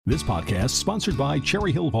This podcast sponsored by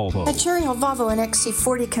Cherry Hill Volvo. At Cherry Hill Volvo, an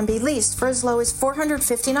XC40 can be leased for as low as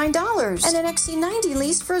 $459 and an XC90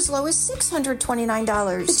 leased for as low as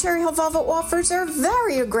 $629. The Cherry Hill Volvo offers are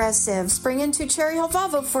very aggressive. Spring into Cherry Hill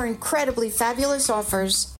Volvo for incredibly fabulous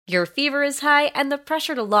offers. Your fever is high and the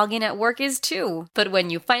pressure to log in at work is too. But when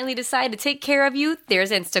you finally decide to take care of you,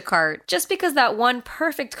 there's Instacart. Just because that one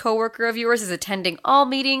perfect coworker of yours is attending all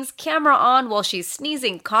meetings, camera on while she's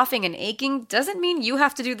sneezing, coughing, and aching, doesn't mean you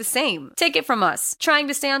have to do the same. Take it from us. Trying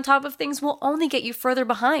to stay on top of things will only get you further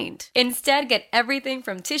behind. Instead, get everything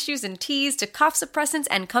from tissues and teas to cough suppressants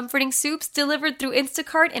and comforting soups delivered through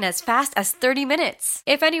Instacart in as fast as 30 minutes.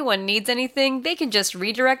 If anyone needs anything, they can just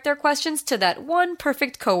redirect their questions to that one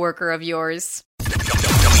perfect coworker of yours.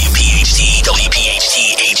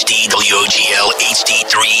 WPHT, HD, WOGL,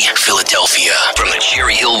 HD3, Philadelphia. From the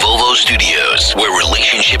Cherry Hill Volvo Studios, where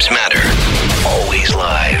relationships matter. Always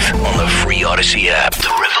live on the free Odyssey app. The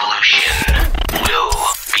revolution will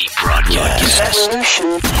be broadcast.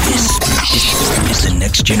 This is the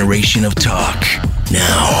next generation of talk.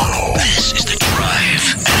 Now, this is The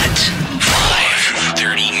Drive at 5.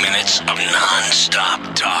 30 minutes of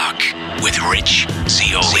non-stop talk with Rich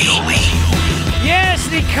Zeoli. Yes,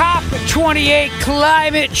 the COP28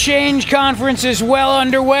 Climate Change Conference is well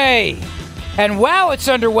underway. And while it's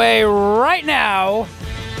underway right now,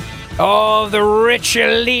 all the rich,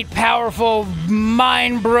 elite, powerful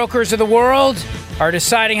mind brokers of the world are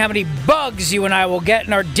deciding how many bugs you and I will get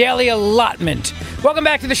in our daily allotment. Welcome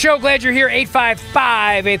back to the show. Glad you're here.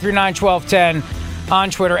 855-839-1210 on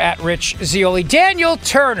Twitter at Rich Zeoli. Daniel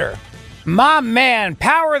Turner, my man,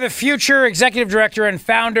 Power of the Future, Executive Director and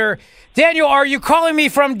Founder. Daniel, are you calling me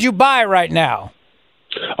from Dubai right now?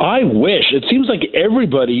 I wish. It seems like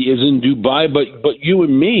everybody is in Dubai but you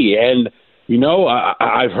and me. And, you know,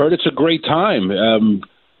 I've heard it's a great time.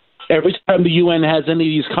 Every time the UN has any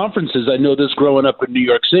of these conferences, I know this growing up in New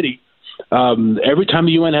York City, every time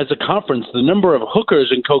the UN has a conference, the number of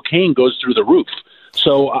hookers and cocaine goes through the roof.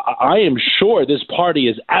 So I am sure this party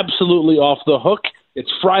is absolutely off the hook. It's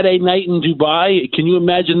Friday night in Dubai. Can you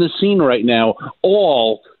imagine the scene right now?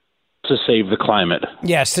 All to save the climate.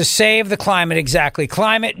 Yes, to save the climate, exactly.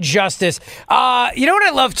 Climate justice. You know what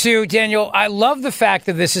I love, too, Daniel? I love the fact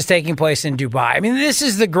that this is taking place in Dubai. I mean, this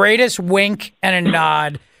is the greatest wink and a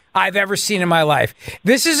nod I've ever seen in my life.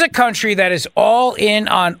 This is a country that is all in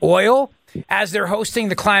on oil as they're hosting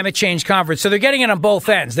the climate change conference. So they're getting it on both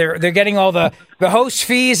ends. They're getting all the host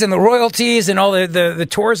fees and the royalties and all the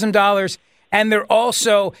tourism dollars. And they're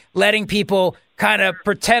also letting people kind of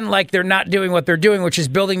pretend like they're not doing what they're doing, which is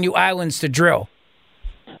building new islands to drill.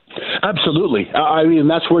 Absolutely. I mean,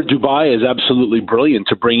 that's where Dubai is absolutely brilliant,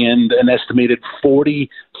 to bring in an estimated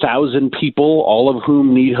 40,000 people, all of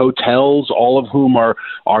whom need hotels, all of whom are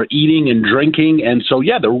eating and drinking. And so,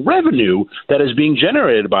 yeah, the revenue that is being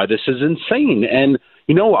generated by this is insane. And,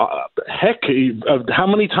 you know, heck, how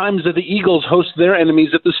many times do the Eagles host their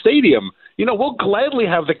enemies at the stadium? You know, we'll gladly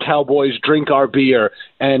have the Cowboys drink our beer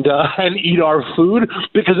and eat our food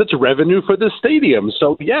because it's revenue for the stadium.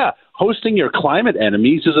 So, yeah, hosting your climate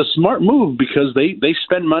enemies is a smart move because they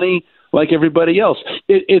spend money like everybody else.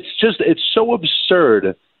 It's so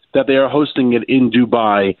absurd that they are hosting it in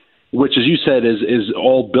Dubai, which, as you said, is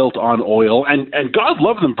all built on oil. And God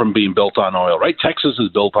love them from being built on oil, right? Texas is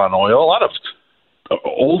built on oil. A lot of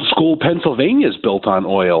old school Pennsylvania is built on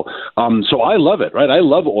oil. So I love it, right? I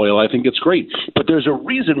love oil. I think it's great. But there's a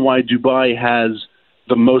reason why Dubai has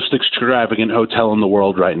the most extravagant hotel in the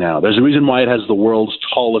world right now. There's a reason why it has the world's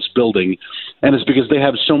tallest building, and it's because they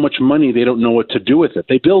have so much money they don't know what to do with it.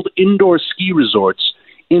 They build indoor ski resorts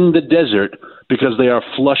in the desert because they are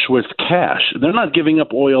flush with cash. They're not giving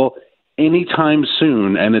up oil anytime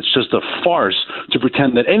soon, and it's just a farce to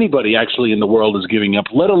pretend that anybody actually in the world is giving up,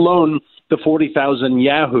 let alone the 40,000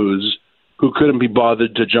 yahoos who couldn't be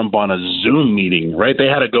bothered to jump on a Zoom meeting, right? They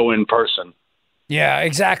had to go in person. Yeah,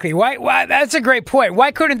 exactly. Why? That's a great point.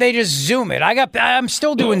 Why couldn't they just Zoom it? I'm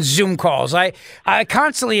still doing Zoom calls. I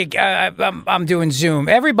constantly, I'm doing Zoom.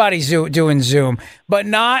 Everybody's doing Zoom, but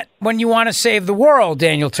not when you want to save the world,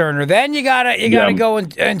 Daniel Turner. Then you gotta go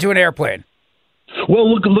into an airplane. Well,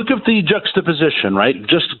 look at the juxtaposition, right?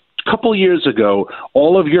 Just a couple years ago,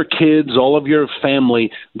 all of your kids, all of your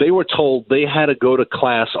family, they were told they had to go to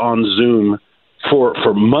class on Zoom for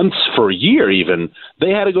months, for a year even. They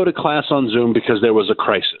had to go to class on Zoom because there was a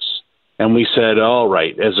crisis. And we said, all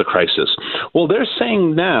right, there's a crisis. Well, they're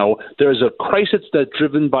saying now there's a crisis that's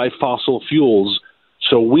driven by fossil fuels,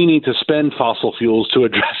 so we need to spend fossil fuels to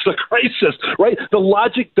address the crisis, right? The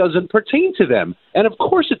logic doesn't pertain to them. And of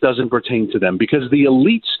course it doesn't pertain to them because the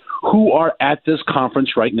elites who are at this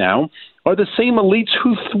conference right now are the same elites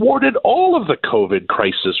who thwarted all of the COVID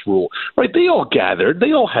crisis rule, right? They all gathered.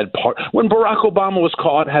 They all had part. When Barack Obama was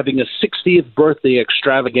caught having a 60th birthday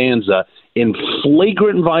extravaganza in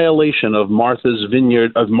flagrant violation of Martha's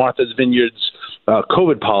Vineyard's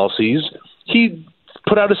COVID policies, he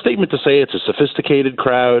put out a statement to say it's a sophisticated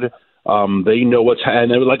crowd. They know what's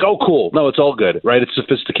and they were like, oh, cool. No, it's all good, right? It's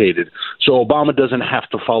sophisticated. So Obama doesn't have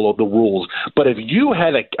to follow the rules. But if you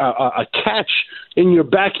had a catch in your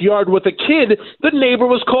backyard with a kid, the neighbor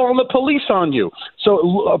was calling the police on you.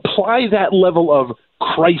 So apply that level of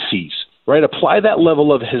crises, right? Apply that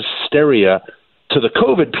level of hysteria to the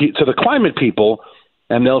to the climate people.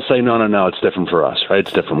 And they'll say, no, it's different for us, right?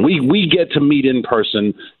 It's different. We get to meet in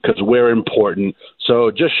person because we're important.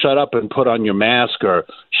 So just shut up and put on your mask, or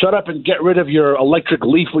shut up and get rid of your electric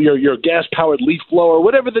leaf, your gas-powered leaf blower,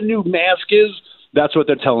 whatever the new mask is. That's what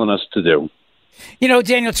they're telling us to do. You know,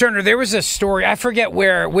 Daniel Turner, there was a story, I forget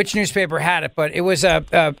which newspaper had it, but it was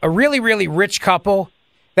a really, really rich couple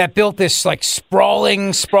that built this like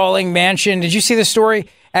sprawling mansion. Did you see the story?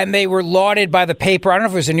 And they were lauded by the paper. I don't know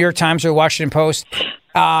if it was the New York Times or the Washington Post.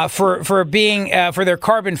 For being for their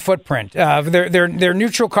carbon footprint, their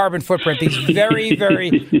neutral carbon footprint. These very,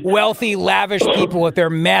 very wealthy, lavish people with their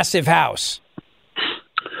massive house.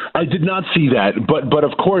 I did not see that, but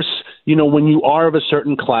of course, you know, when you are of a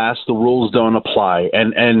certain class, the rules don't apply.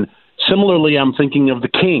 And similarly, I'm thinking of the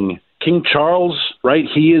King Charles, right?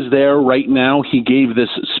 He is there right now. He gave this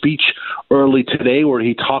speech early today where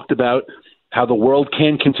he talked about how the world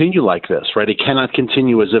can continue like this, right? It cannot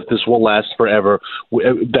continue as if this will last forever.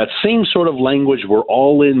 That same sort of language, we're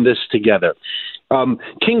all in this together.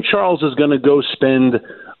 King Charles is going to go spend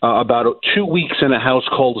about 2 weeks in a house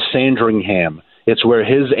called Sandringham. It's where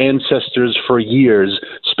his ancestors for years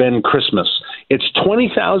spend Christmas. It's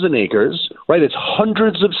 20,000 acres, right? It's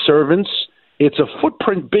hundreds of servants. It's a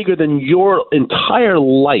footprint bigger than your entire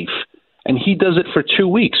life. And he does it for 2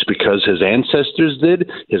 weeks because his ancestors did,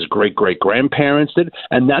 his great-great-grandparents did,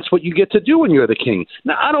 and that's what you get to do when you're the king.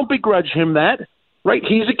 Now, I don't begrudge him that, right?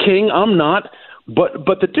 He's a king, I'm not. But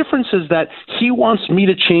the difference is that he wants me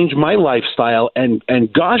to change my lifestyle, and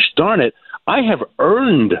gosh darn it, I have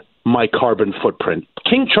earned my carbon footprint.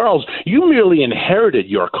 King Charles, you merely inherited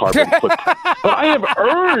your carbon footprint, but I have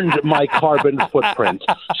earned my carbon footprint.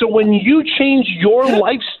 So when you change your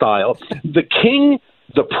lifestyle, the king,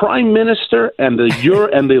 the prime minister, and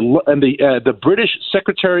the British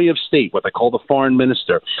Secretary of State, what they call the foreign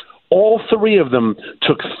minister, all three of them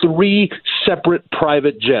took 3 separate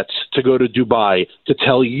private jets to go to Dubai to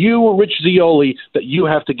tell you, Rich Zioli, that you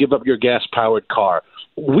have to give up your gas-powered car.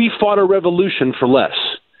 We fought a revolution for less.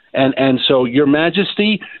 And so, Your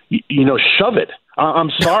Majesty, you know, shove it. I'm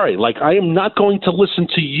sorry. Like, I am not going to listen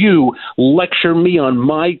to you lecture me on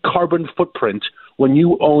my carbon footprint when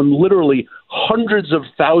you own literally hundreds of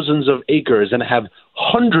thousands of acres and have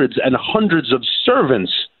hundreds and hundreds of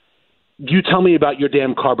servants. You tell me about your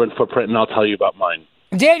damn carbon footprint, and I'll tell you about mine.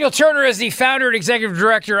 Daniel Turner is the founder and executive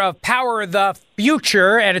director of Power the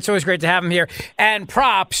Future, and it's always great to have him here. And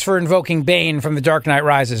props for invoking Bane from The Dark Knight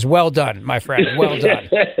Rises. Well done, my friend. Well done.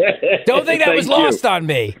 Don't think that was lost on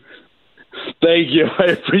me. Thank you.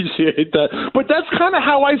 I appreciate that. But that's kind of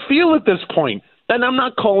how I feel at this point. And I'm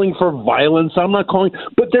not calling for violence. I'm not calling,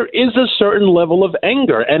 but there is a certain level of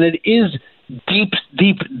anger, and it is deep,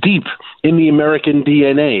 deep, deep in the American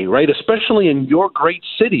DNA, right? Especially in your great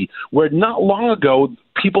city, where not long ago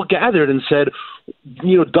people gathered and said,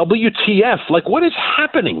 you know, WTF? Like, what is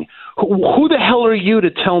happening? Who the hell are you to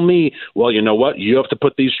tell me, well, you know what? You have to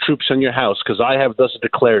put these troops in your house because I have thus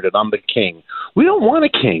declared it. I'm the king. We don't want a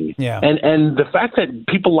king. Yeah. And the fact that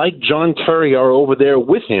people like John Kerry are over there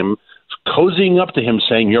with him, cozying up to him,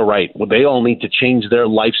 saying, you're right. Well, they all need to change their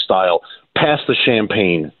lifestyle, pass the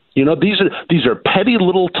champagne. You know, these are petty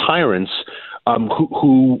little tyrants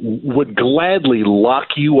who would gladly lock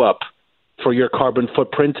you up for your carbon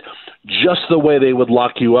footprint just the way they would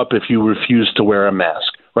lock you up if you refuse to wear a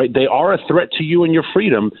mask, right? They are a threat to you and your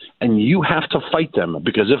freedom, and you have to fight them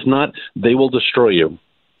because if not, they will destroy you.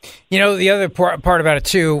 You know, the other part about it,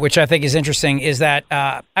 too, which I think is interesting, is that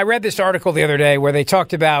I read this article the other day where they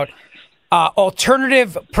talked about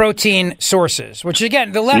alternative protein sources, which,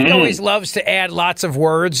 again, the left always loves to add lots of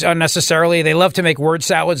words unnecessarily. They love to make word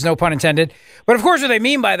salads, no pun intended. But, of course, what they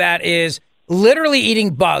mean by that is literally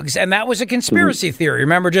eating bugs. And that was a conspiracy theory.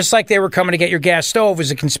 Remember, just like they were coming to get your gas stove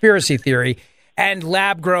was a conspiracy theory, and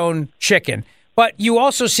lab-grown chicken. But you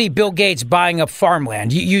also see Bill Gates buying up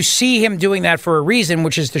farmland. You see him doing that for a reason,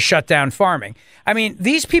 which is to shut down farming. I mean,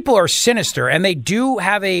 these people are sinister, and they do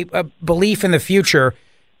have a belief in the future.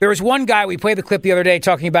 There was one guy, we played the clip the other day,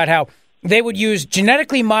 talking about how they would use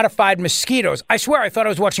genetically modified mosquitoes. I swear I thought I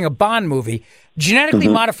was watching a Bond movie. Genetically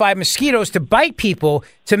modified mosquitoes to bite people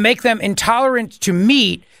to make them intolerant to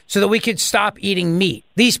meat so that we could stop eating meat.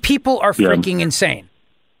 These people are freaking insane.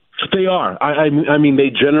 They are. I mean, they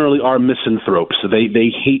generally are misanthropes.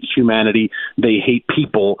 They hate humanity. They hate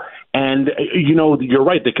people. And, you're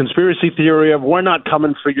right. The conspiracy theory of we're not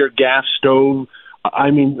coming for your gas stove.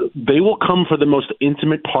 I mean, they will come for the most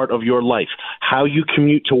intimate part of your life, how you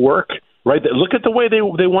commute to work. Right. Look at the way they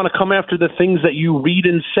want to come after the things that you read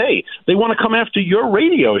and say. They want to come after your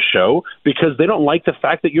radio show because they don't like the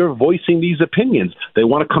fact that you're voicing these opinions. They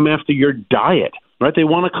want to come after your diet. Right. They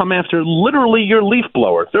want to come after literally your leaf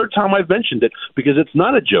blower. Third time I've mentioned it because it's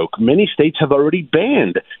not a joke. Many states have already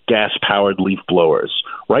banned gas-powered leaf blowers.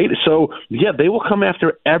 Right. So, yeah, they will come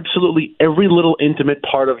after absolutely every little intimate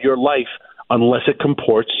part of your life unless it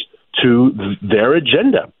comports to their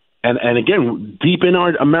agenda. And again, deep in our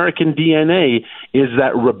American DNA is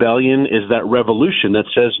that rebellion, is that revolution that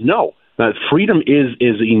says no. That freedom is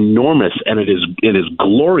enormous and it is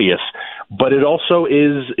glorious, but it also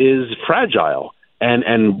is fragile.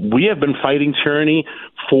 And we have been fighting tyranny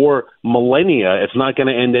for millennia. It's not going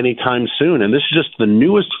to end anytime soon. And this is just the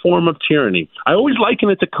newest form of tyranny. I always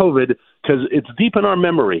liken it to COVID because it's deep in our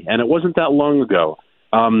memory, and it wasn't that long ago.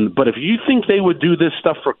 But if you think they would do this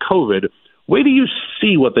stuff for COVID, wait till you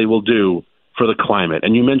see what they will do for the climate.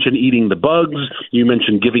 And you mentioned eating the bugs. You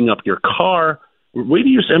mentioned giving up your car. Wait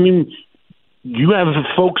till you have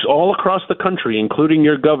folks all across the country, including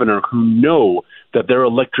your governor, who know that their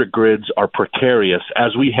electric grids are precarious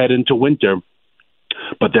as we head into winter,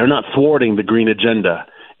 but they're not thwarting the green agenda.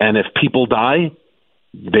 And if people die,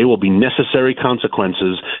 they will be necessary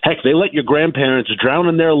consequences. Heck, they let your grandparents drown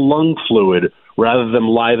in their lung fluid rather than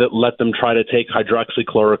let them try to take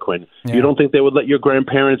hydroxychloroquine. Yeah. You don't think they would let your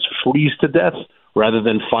grandparents freeze to death rather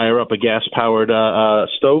than fire up a gas-powered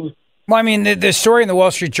stove? Well, I mean, the story in the Wall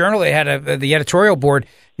Street Journal, they had the editorial board,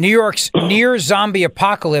 New York's near zombie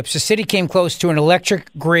apocalypse. The city came close to an electric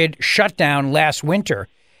grid shutdown last winter.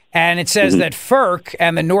 And it says that FERC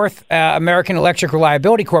and the North American Electric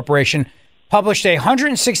Reliability Corporation published a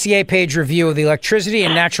 168-page review of the electricity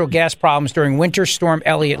and natural gas problems during Winter Storm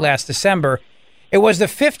Elliott last December. It was the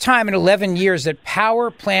fifth time in 11 years that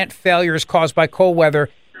power plant failures caused by cold weather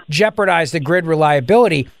jeopardized the grid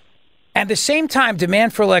reliability. At the same time,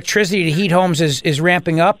 demand for electricity to heat homes is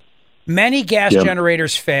ramping up. Many gas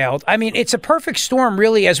generators failed. I mean, it's a perfect storm,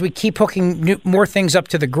 really, as we keep hooking more things up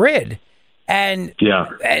to the grid. And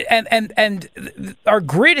our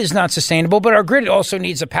grid is not sustainable, but our grid also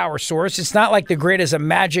needs a power source. It's not like the grid is a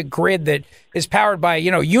magic grid that is powered by,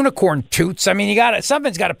 unicorn toots. I mean,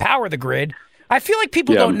 something's got to power the grid. I feel like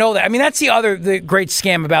people don't know that. I mean, that's the great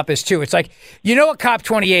scam about this, too. It's like, at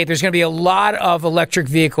COP28, there's going to be a lot of electric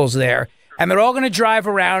vehicles there, and they're all going to drive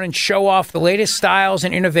around and show off the latest styles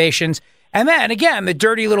and innovations. And then, again, the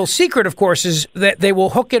dirty little secret, of course, is that they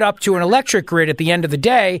will hook it up to an electric grid at the end of the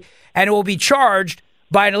day, and it will be charged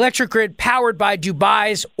by an electric grid powered by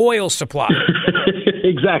Dubai's oil supply.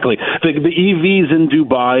 Exactly. The EVs in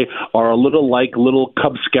Dubai are a little like little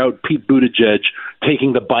Cub Scout Pete Buttigieg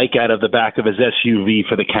taking the bike out of the back of his SUV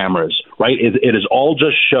for the cameras, right? It is all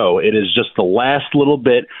just show. It is just the last little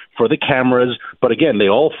bit for the cameras. But again, they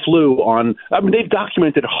all flew on. I mean, they've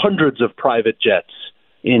documented hundreds of private jets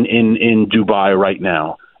in Dubai right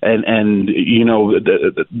now. And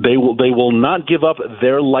they will not give up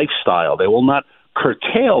their lifestyle. They will not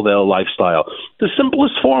curtail their lifestyle. The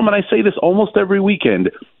simplest form, and I say this almost every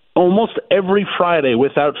weekend, almost every Friday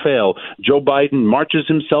without fail, Joe Biden marches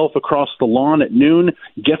himself across the lawn at noon,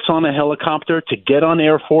 gets on a helicopter to get on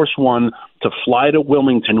Air Force One to fly to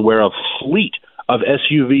Wilmington, where a fleet of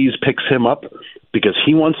SUVs picks him up because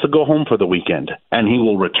he wants to go home for the weekend. And he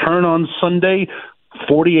will return on Sunday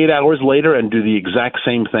 48 hours later and do the exact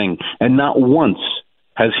same thing. And not once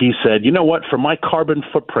has he said, you know what, for my carbon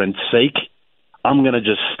footprint's sake, I'm going to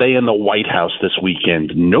just stay in the White House this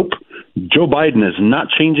weekend. Nope. Joe Biden is not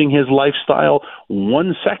changing his lifestyle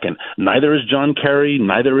 1 second. Neither is John Kerry,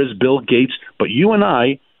 neither is Bill Gates. But you and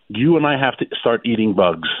I have to start eating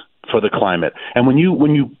bugs for the climate. And when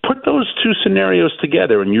you put those two scenarios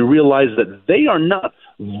together and you realize that they are not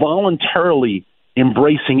voluntarily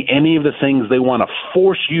embracing any of the things they want to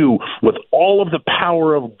force you with all of the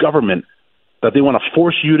power of government that they want to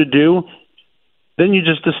force you to do, then you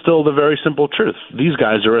just distill the very simple truth. These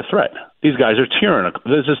guys are a threat. These guys are tyrannical.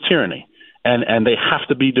 This is tyranny, and they have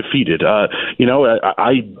to be defeated. I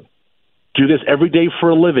do this every day for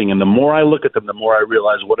a living, and the more I look at them, the more I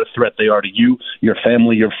realize what a threat they are to you, your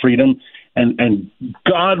family, your freedom. And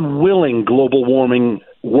God willing, global warming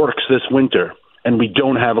works this winter, and we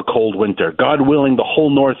don't have a cold winter. God willing, the whole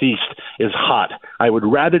Northeast is hot. I would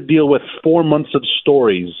rather deal with 4 months of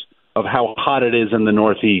stories of how hot it is in the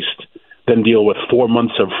Northeast than deal with 4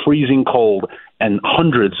 months of freezing cold and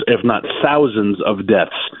hundreds, if not thousands, of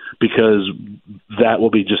deaths, because that will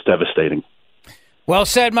be just devastating. Well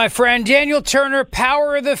said, my friend. Daniel Turner,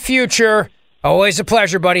 Power of the Future. Always a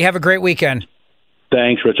pleasure, buddy. Have a great weekend.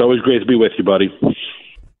 Thanks, Rich. Always great to be with you, buddy. The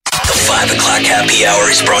 5 o'clock happy hour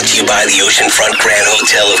is brought to you by the Oceanfront Grand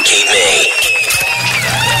Hotel of Cape May.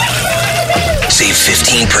 Save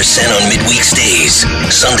 15% on midweek stays,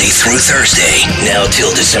 Sunday through Thursday, now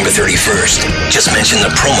till December 31st. Just mention the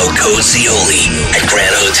promo code Zioli at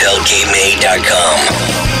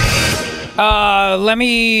grandhotelcapemay.com. Let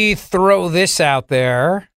me throw this out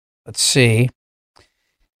there. Let's see.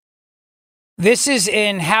 This is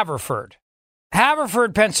in Haverford,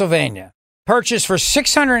 Pennsylvania. Purchased for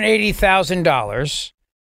 $680,000.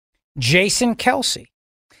 Jason Kelsey.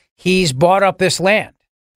 He's bought up this land.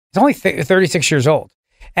 He's only 36 years old.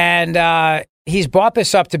 And he's bought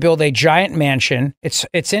this up to build a giant mansion.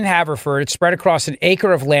 It's in Haverford. It's spread across an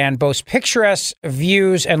acre of land, boasts picturesque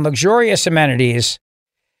views and luxurious amenities.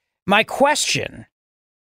 My question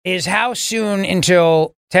is, how soon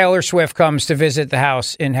until Taylor Swift comes to visit the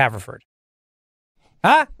house in Haverford?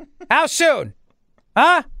 Huh? How soon?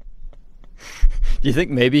 Huh? Do you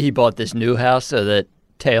think maybe he bought this new house so that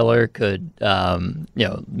Taylor could,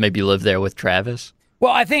 maybe live there with Travis?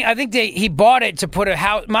 Well, I think he bought it to put a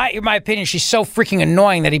house. My opinion, she's so freaking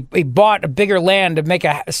annoying that he bought a bigger land to make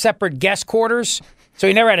a separate guest quarters, so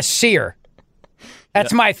he never had to see her.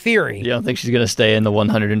 That's my theory. You don't think she's going to stay in the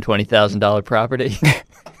 $120,000 property?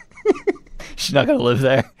 She's not going to live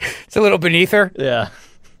there. It's a little beneath her. Yeah.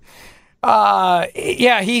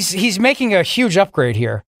 He's making a huge upgrade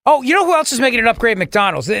here. Oh, you know who else is making an upgrade?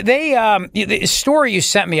 McDonald's. The story you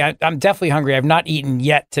sent me, I'm definitely hungry. I've not eaten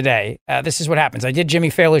yet today. This is what happens. I did Jimmy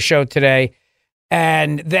Fallon's show today,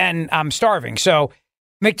 and then I'm starving. So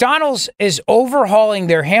McDonald's is overhauling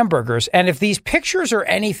their hamburgers, and if these pictures are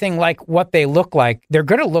anything like what they look like, they're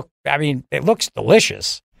going to look, it looks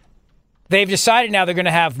delicious. They've decided now they're going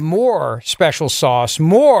to have more special sauce,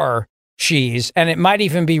 more cheese, and it might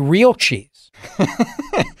even be real cheese.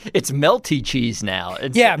 It's melty cheese now.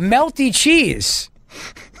 Melty cheese.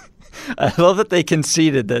 I love that they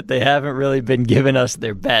conceded that they haven't really been giving us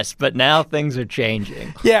their best, but now things are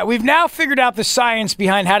changing. Yeah, we've now figured out the science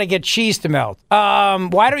behind how to get cheese to melt.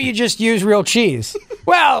 Why don't you just use real cheese?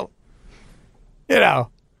 Well,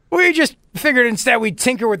 we just figured instead we'd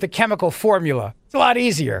tinker with the chemical formula. It's a lot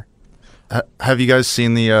easier. Have you guys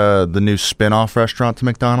seen the new spin-off restaurant to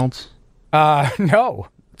McDonald's? No.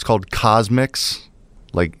 It's called Cosmics,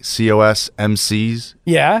 like COSMCs.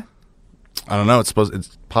 Yeah. I don't know. It's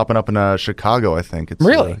popping up in Chicago, I think. It's,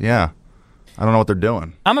 really? Yeah. I don't know what they're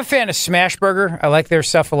doing. I'm a fan of Smash Burger. I like their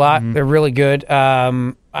stuff a lot. Mm-hmm. They're really good.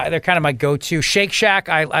 They're kind of my go-to. Shake Shack,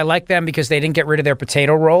 I like them because they didn't get rid of their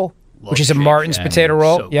potato roll, which is a Martin's potato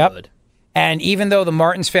roll. So good. And even though the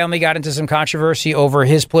Martins family got into some controversy over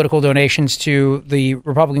his political donations to the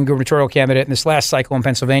Republican gubernatorial candidate in this last cycle in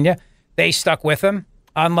Pennsylvania, they stuck with him.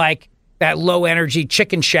 Unlike that low-energy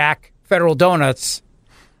Chicken Shack, Federal Donuts,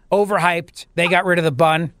 overhyped. They got rid of the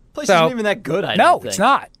bun. Place isn't even that good, I don't think. No, it's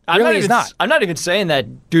not. It's not. I'm not even saying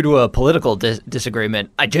that due to a political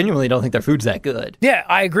disagreement. I genuinely don't think their food's that good. Yeah,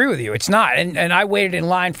 I agree with you. It's not. And I waited in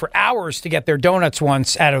line for hours to get their donuts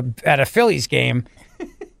once at a Phillies game.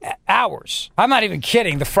 Hours. I'm not even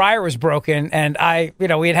kidding. The fryer was broken, and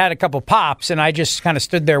we had a couple pops, and I just kind of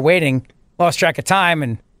stood there waiting, lost track of time,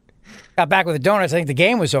 and got back with the donuts. I think the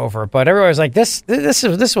game was over, but everybody was like, "This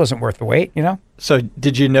wasn't worth the wait," So,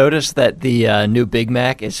 did you notice that the new Big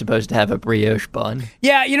Mac is supposed to have a brioche bun?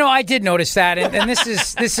 Yeah, I did notice that, and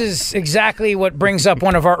this is exactly what brings up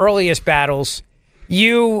one of our earliest battles.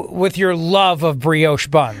 You with your love of brioche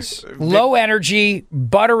buns, low energy,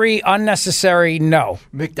 buttery, unnecessary. No,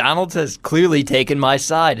 McDonald's has clearly taken my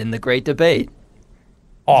side in the great debate.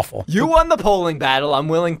 Awful. You won the polling battle. I'm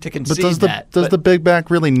willing to concede that. Does the Big Mac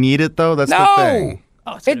really need it, though? That's the thing.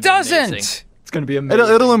 No, it doesn't. It's going to be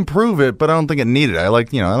amazing. It'll improve it, but I don't think it needed it. I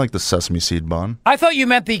like the sesame seed bun. I thought you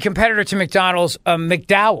meant the competitor to McDonald's,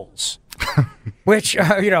 McDowell's, which,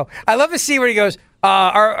 I love to see where he goes,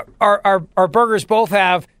 our burgers both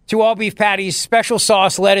have 2 all-beef patties, special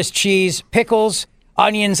sauce, lettuce, cheese, pickles,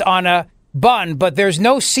 onions on a bun, but there's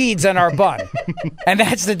no seeds on our bun. And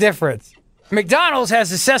that's the difference. McDonald's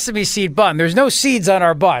has a sesame seed bun. There's no seeds on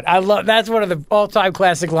our bun. That's one of the all-time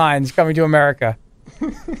classic lines coming to America.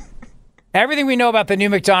 Everything we know about the new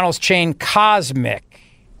McDonald's chain, Cosmic.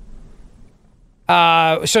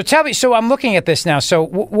 So tell me. So I'm looking at this now. So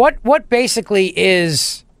what basically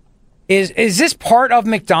is this part of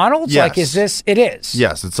McDonald's? Yes. Like, is this? It is.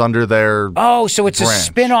 Yes, it's under their. Oh, so it's branch. a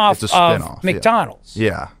spin-off of McDonald's.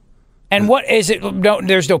 Yeah. And what is it? No,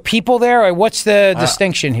 there's no people there. Or what's the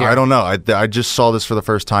distinction here? I don't know. I just saw this for the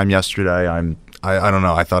first time yesterday. I don't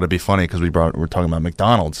know. I thought it'd be funny because we're talking about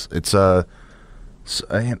McDonald's. It's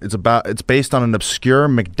based on an obscure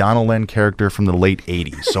McDonaldland character from the late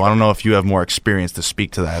 80s. So I don't know if you have more experience to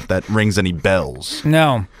speak to that. If that rings any bells.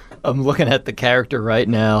 No. I'm looking at the character right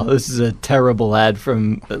now. This is a terrible ad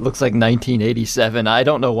from, it looks like 1987. I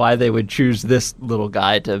don't know why they would choose this little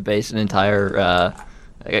guy to base an entire,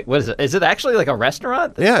 what is it? Is it actually like a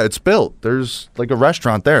restaurant? Yeah, it's built. There's like a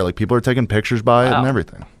restaurant there. Like people are taking pictures by it and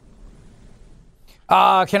everything.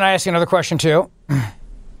 Can I ask another question too?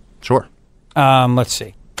 Sure. Let's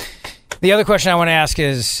see. The other question I want to ask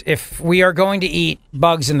is, if we are going to eat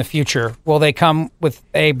bugs in the future, will they come with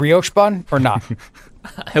a brioche bun or not?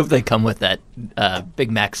 I hope they come with that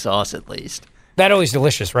Big Mac sauce at least. That always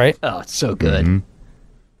delicious, right? Oh, it's so good. Mm-hmm.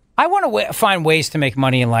 I want to find ways to make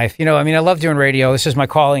money in life. You know, I mean, I love doing radio. This is my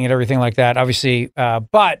calling and everything like that, obviously.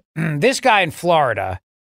 But this guy in Florida,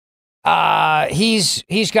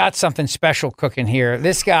 he's got something special cooking here.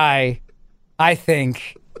 This guy, I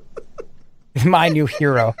think, is my new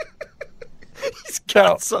hero. He's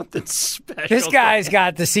got something special. This guy's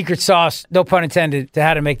got the secret sauce, no pun intended, to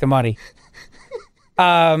how to make the money.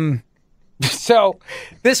 So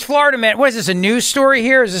this Florida man, what is this, a news story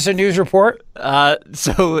here? Is this a news report?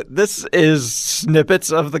 So this is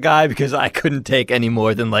snippets of the guy because I couldn't take any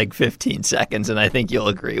more than like 15 seconds, and I think you'll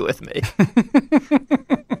agree with me.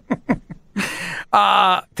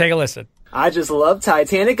 Take a listen. I just love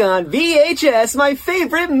Titanic on VHS, my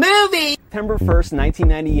favorite movie. September 1st,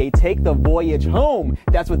 1998, take the voyage home.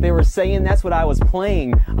 That's what they were saying. That's what I was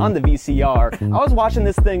playing on the VCR. I was watching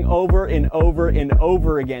this thing over and over and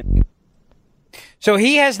over again. So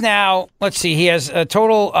he has now, let's see, he has a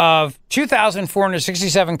total of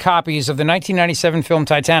 2,467 copies of the 1997 film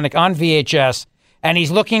Titanic on VHS, and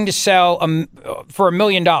he's looking to sell for $1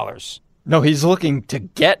 million. No, he's looking to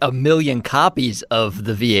get 1 million copies of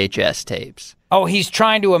the VHS tapes. Oh, he's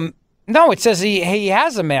trying to... no, it says he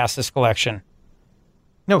has amassed this collection.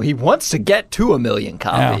 No, he wants to get to 1 million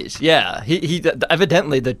copies. Yeah, he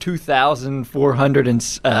evidently the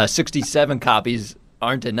 2,467 copies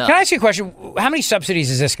aren't enough. Can I ask you a question? How many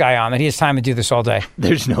subsidies is this guy on that he has time to do this all day?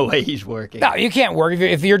 There's no way he's working. No, you can't work.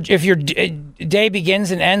 If your day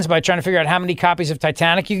begins and ends by trying to figure out how many copies of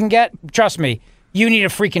Titanic you can get, trust me, you need a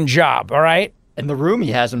freaking job, all right? And the room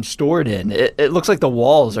he has them stored in, it looks like the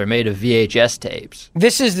walls are made of VHS tapes.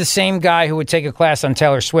 This is the same guy who would take a class on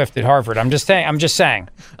Taylor Swift at Harvard. I'm just saying.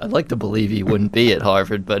 I'd like to believe he wouldn't be at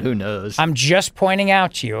Harvard, but who knows? I'm just pointing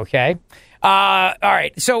out to you, okay? All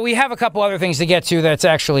right, so we have a couple other things to get to that's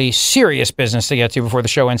actually serious business to get to before the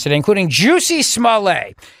show ends today, including Jussie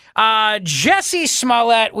Smollett. Jussie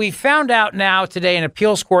Smollett, we found out now today an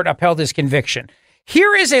appeals court upheld his conviction.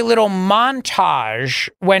 Here is a little montage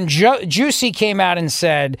when Jussie came out and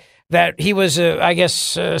said that he was,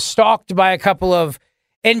 stalked by a couple of,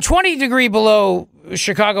 in 20 degree below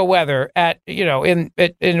Chicago weather in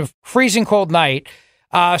a freezing cold night,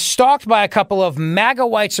 stalked by a couple of MAGA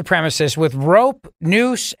white supremacists with rope,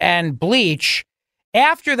 noose, and bleach.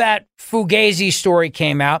 After that Fugazi story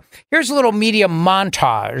came out, here's a little media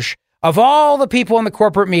montage of all the people in the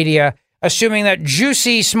corporate media assuming that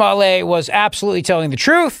Jussie Smollett was absolutely telling the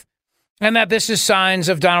truth and that this is signs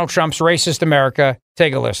of Donald Trump's racist America.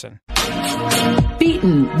 Take a listen.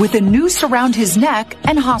 Beaten with a noose around his neck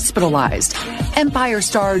and hospitalized. Empire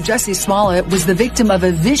star Jussie Smollett was the victim of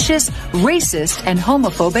a vicious, racist, and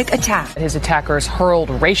homophobic attack. His attackers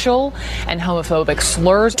hurled racial and homophobic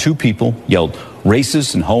slurs. Two people yelled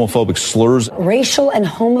racist and homophobic slurs. Racial and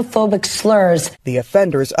homophobic slurs. The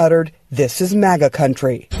offenders uttered, "This is MAGA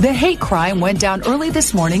country." The hate crime went down early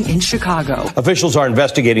this morning in Chicago. Officials are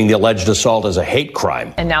investigating the alleged assault as a hate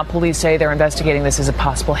crime. And now police say they're investigating this as a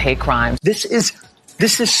possible hate crime. This is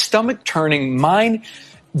stomach-turning,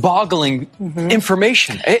 mind-boggling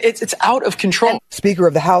information. It's out of control. Speaker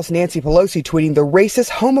of the House Nancy Pelosi tweeting the racist,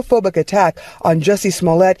 homophobic attack on Jussie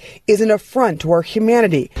Smollett is an affront to our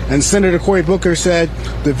humanity. And Senator Cory Booker said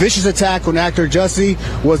the vicious attack on actor Jussie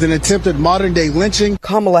was an attempted modern-day lynching.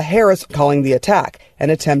 Kamala Harris calling the attack an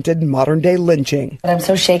attempted modern-day lynching. I'm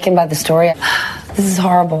so shaken by the story. This is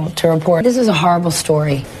horrible to report. This is a horrible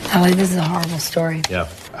story. This is a horrible story. Yeah.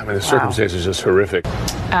 I mean, the circumstances are just horrific.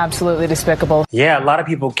 Absolutely despicable. Yeah, a lot of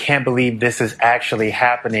people can't believe this is actually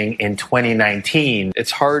happening in 2019.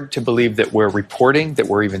 It's hard to believe that we're reporting, that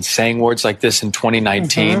we're even saying words like this in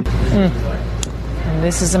 2019.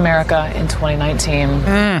 this is America in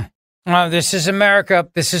 2019. Oh, this is America.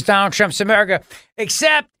 This is Donald Trump's America.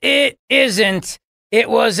 Except it isn't. It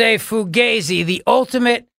was a fugazi, the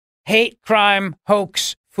ultimate hate crime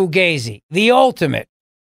hoax fugazi, the ultimate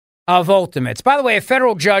of ultimates. By the way, a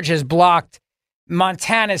federal judge has blocked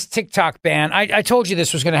Montana's TikTok ban. I told you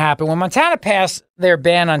this was going to happen. When Montana passed their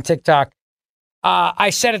ban on TikTok, I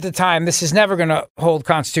said at the time, this is never going to hold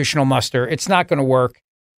constitutional muster. It's not going to work.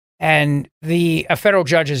 And a federal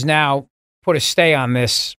judge has now put a stay on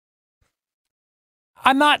this.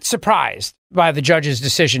 I'm not surprised by the judge's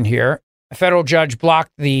decision here. A federal judge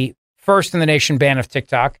blocked the first in the nation ban of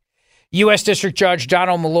TikTok. U.S. District Judge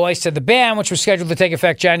Donald Malloy said the ban, which was scheduled to take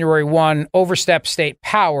effect January 1, overstepped state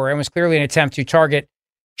power and was clearly an attempt to target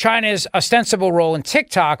China's ostensible role in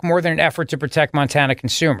TikTok more than an effort to protect Montana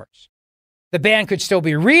consumers. The ban could still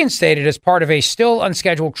be reinstated as part of a still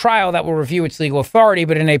unscheduled trial that will review its legal authority,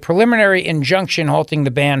 but in a preliminary injunction halting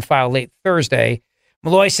the ban filed late Thursday,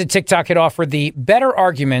 Malloy said TikTok had offered the better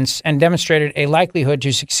arguments and demonstrated a likelihood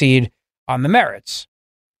to succeed on the merits.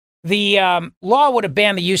 The law would have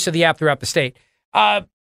banned the use of the app throughout the state.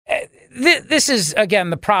 This is, again,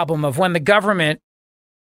 the problem of when the government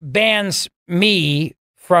bans me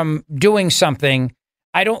from doing something,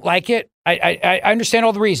 I don't like it. I understand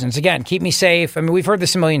all the reasons. Again, keep me safe. I mean, we've heard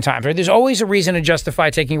this a million times, right? There's always a reason to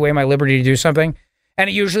justify taking away my liberty to do something. And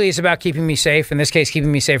it usually is about keeping me safe. In this case,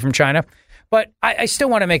 keeping me safe from China. But I still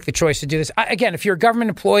want to make the choice to do this. Again, if you're a government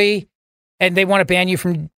employee and they want to ban you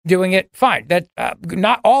from doing it, fine. That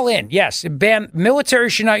not all in. Yes, military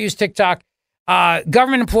should not use TikTok.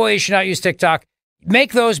 Government employees should not use TikTok.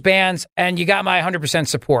 Make those bans, and you got my 100%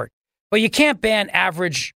 support. But you can't ban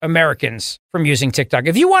average Americans from using TikTok.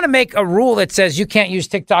 If you want to make a rule that says you can't use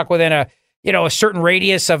TikTok within a certain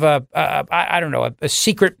radius of a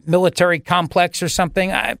secret military complex or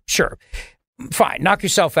something, sure, fine, knock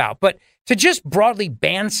yourself out. But to just broadly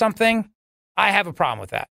ban something, I have a problem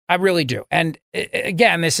with that. I really do. And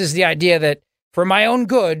again, this is the idea that for my own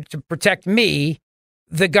good, to protect me,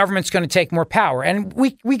 the government's going to take more power. And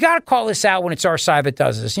we got to call this out when it's our side that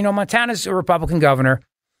does this. You know, Montana's a Republican governor,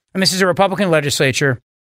 and this is a Republican legislature.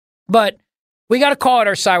 But we got to call it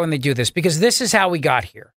our side when they do this, because this is how we got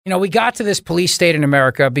here. You know, we got to this police state in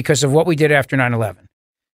America because of what we did after 9/11.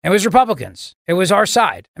 It was Republicans. It was our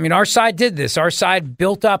side. I mean, our side did this. Our side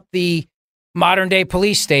built up the modern day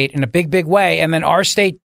police state in a big, big way. And then our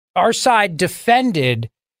side defended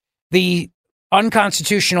the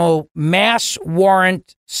unconstitutional mass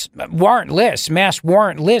warrant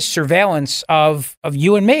list surveillance of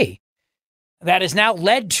you and me. That has now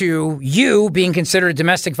led to you being considered a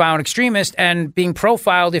domestic violent extremist and being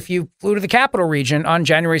profiled if you flew to the Capitol region on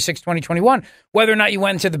January 6, 2021, whether or not you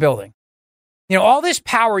went into the building. You know, all this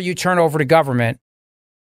power you turn over to government.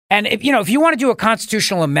 And if you want to do a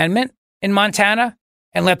constitutional amendment in Montana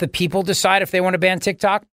and let the people decide if they want to ban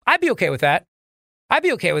TikTok, I'd be okay with that.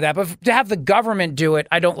 But to have the government do it,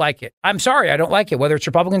 I don't like it. I'm sorry, I don't like it, whether it's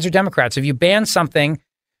Republicans or Democrats. If you ban something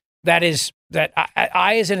that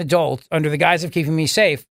I as an adult, under the guise of keeping me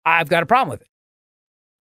safe, I've got a problem with it.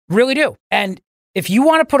 Really do. And if you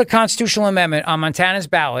want to put a constitutional amendment on Montana's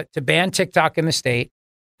ballot to ban TikTok in the state,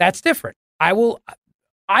 that's different. I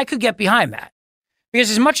could get behind that. Because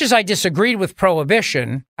as much as I disagreed with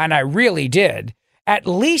prohibition, and I really did, at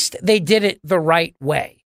least they did it the right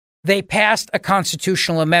way. They passed a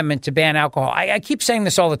constitutional amendment to ban alcohol. I keep saying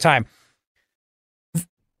this all the time.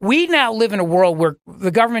 We now live in a world where the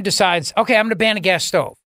government decides, okay, I'm going to ban a gas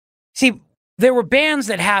stove. See, there were bans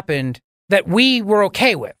that happened that we were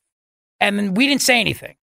okay with, and then we didn't say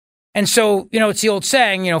anything. And so, it's the old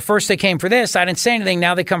saying, first they came for this, I didn't say anything,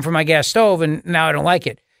 now they come for my gas stove, and now I don't like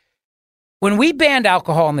it. When we banned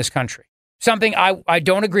alcohol in this country, something I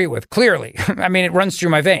don't agree with, clearly. I mean, it runs through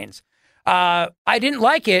my veins. I didn't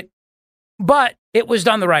like it, but it was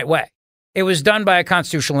done the right way. It was done by a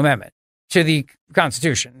constitutional amendment to the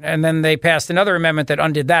Constitution. And then they passed another amendment that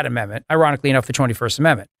undid that amendment, ironically enough, the 21st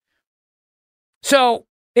Amendment. So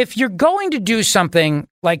if you're going to do something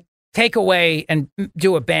like take away and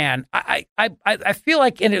do a ban, I feel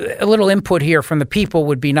like a little input here from the people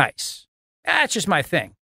would be nice. That's just my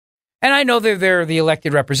thing. And I know they're the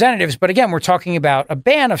elected representatives, but again, we're talking about a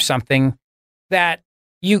ban of something that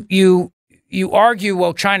you argue,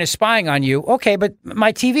 well, China's spying on you. Okay, but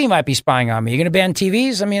my TV might be spying on me. You're going to ban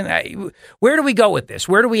TVs? I mean, where do we go with this?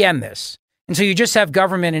 Where do we end this? And so you just have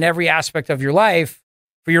government in every aspect of your life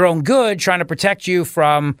for your own good, trying to protect you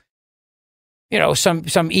from,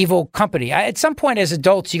 some evil company. At some point as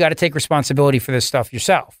adults, you got to take responsibility for this stuff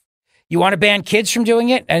yourself. You want to ban kids from doing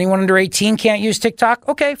it? Anyone under 18 can't use TikTok?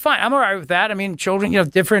 Okay, fine. I'm all right with that. I mean, children,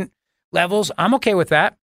 different levels, I'm okay with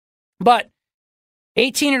that. But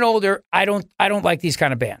 18 and older, I don't like these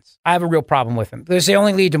kind of bans. I have a real problem with them because they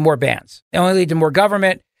only lead to more bans. They only lead to more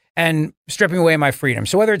government and stripping away my freedom.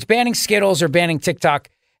 So whether it's banning Skittles or banning TikTok,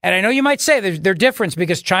 and I know you might say they're different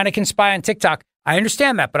because China can spy on TikTok. I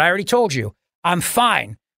understand that, but I already told you I'm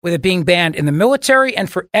fine with it being banned in the military and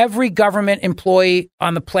for every government employee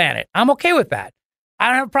on the planet. I'm okay with that. I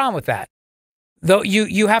don't have a problem with that. Though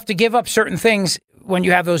you have to give up certain things when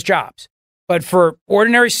you have those jobs. But for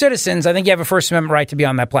ordinary citizens, I think you have a First Amendment right to be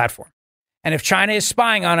on that platform. And if China is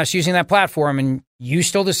spying on us using that platform and you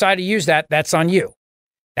still decide to use that, that's on you.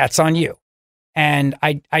 That's on you. And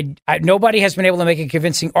I nobody has been able to make a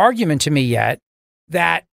convincing argument to me yet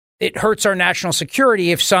that it hurts our national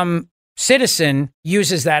security if some citizen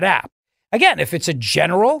uses that app. Again, if it's a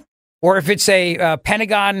general or if it's a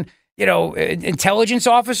Pentagon, intelligence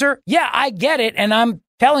officer, yeah, I get it. And I'm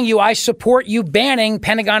telling you, I support you banning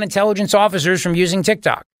Pentagon intelligence officers from using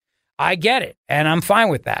TikTok. I get it. And I'm fine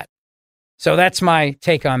with that. So that's my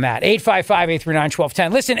take on that.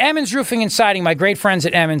 855-839-1210. Listen, Emmons Roofing and Siding, my great friends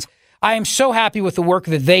at Emmons, I am so happy with the work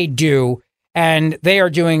that they do. And they are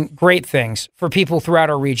doing great things for people throughout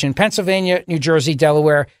our region, Pennsylvania, New Jersey,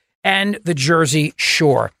 Delaware, and the Jersey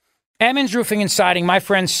Shore. Emmons Roofing and Siding, my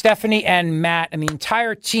friends Stephanie and Matt and the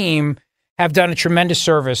entire team have done a tremendous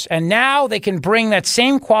service. And now they can bring that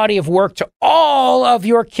same quality of work to all of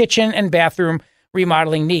your kitchen and bathroom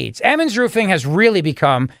remodeling needs. Emmons Roofing has really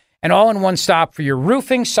become an all-in-one stop for your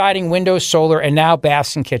roofing, siding, windows, solar, and now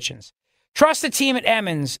baths and kitchens. Trust the team at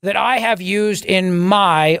Emmons that I have used in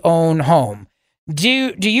my own home. Do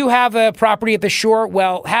you have a property at the shore?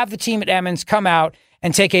 Well, have the team at Emmons come out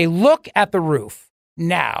and take a look at the roof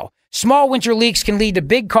now. Small winter leaks can lead to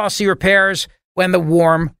big, costly repairs when the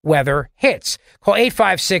warm weather hits. Call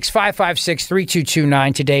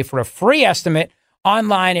 856-556-3229 today for a free estimate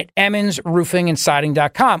online at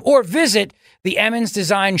emmonsroofingandsiding.com or visit the Emmons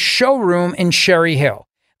Design Showroom in Cherry Hill.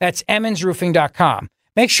 That's emmonsroofing.com.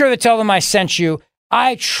 Make sure to tell them I sent you.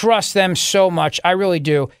 I trust them so much. I really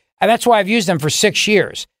do. And that's why I've used them for 6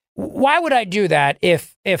 years. Why would I do that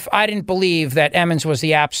if I didn't believe that Emmons was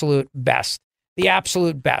the absolute best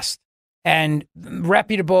and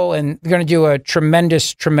reputable and going to do a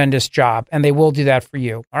tremendous, tremendous job. And they will do that for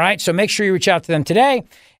you. All right. So make sure you reach out to them today,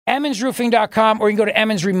 emmonsroofing.com, or you can go to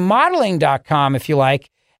emmonsremodeling.com if you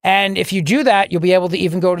like. And if you do that, you'll be able to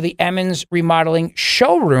even go to the Emmons Remodeling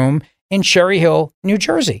Showroom in Cherry Hill, New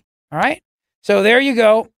Jersey. All right. So there you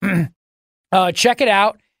go. Check it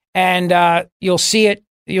out and you'll see it.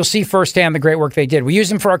 You'll see firsthand the great work they did. We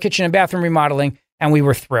used them for our kitchen and bathroom remodeling and we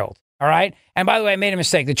were thrilled. All right. And by the way, I made a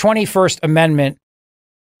mistake. The 21st Amendment,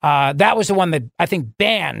 that was the one that I think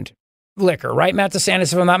banned liquor, right, Matt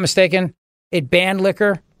DeSantis, if I'm not mistaken? It banned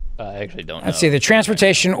liquor. I actually don't know. Let's see. The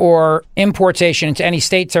transportation or importation into any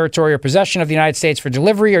state, territory, or possession of the United States for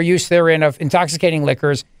delivery or use therein of intoxicating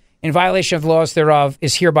liquors in violation of the laws thereof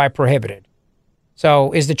is hereby prohibited.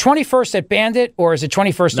 So is the 21st that banned it, or is the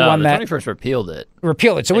 21st the one that... No, the 21st repealed it.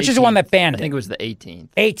 Repealed it. So which is the one that banned it? I think it was the 18th.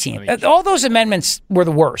 18th. All those amendments were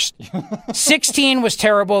the worst. 16 was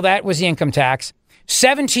terrible. That was the income tax.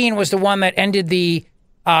 17 was the one that ended the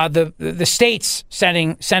states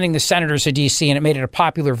sending the senators to D.C., and it made it a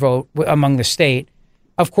popular vote among the state.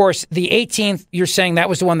 Of course, the 18th, you're saying that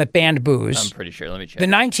was the one that banned booze. I'm pretty sure. Let me check. The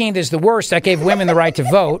 19th is the worst. That gave women the right to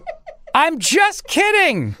vote. I'm just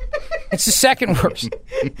kidding. It's the second worst.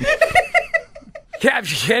 Yeah, I'm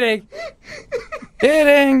just kidding.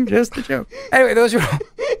 Kidding. Just a joke. Anyway, those are...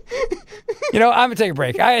 I'm going to take a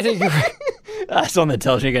break. I got to take a break. That's one that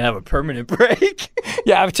tells you you're going to have a permanent break.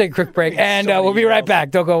 Yeah, I'm going to take a quick break, and we'll be right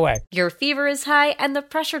back. Don't go away. Your fever is high, and the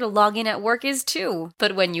pressure to log in at work is too.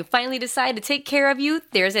 But when you finally decide to take care of you,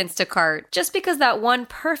 there's Instacart. Just because that one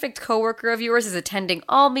perfect coworker of yours is attending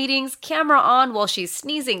all meetings, camera on while she's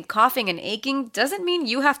sneezing, coughing, and aching, doesn't mean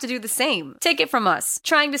you have to do the same. Take it from us.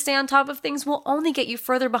 Trying to stay on top of things will only get you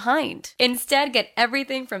further behind. Instead, get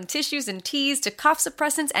everything from tissues and teas to cough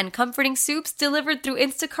suppressants and comforting soups delivered through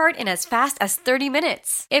Instacart in as fast as 30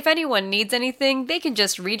 minutes. If anyone needs anything, they can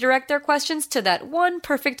just redirect their questions to that one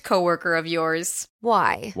perfect coworker of yours.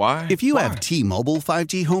 Why? If you have T-Mobile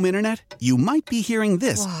 5G home internet, you might be hearing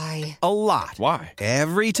this a lot. Why?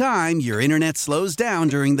 Every time your internet slows down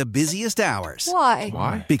during the busiest hours.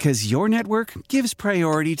 Why? Because your network gives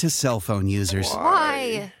priority to cell phone users.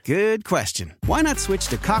 Why? Good question. Why not switch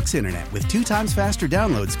to Cox Internet with 2 times faster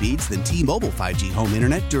download speeds than T-Mobile 5G home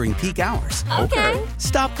internet during peak hours? Okay.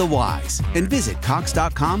 Stop the whys and Visit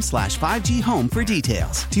cox.com/5G home for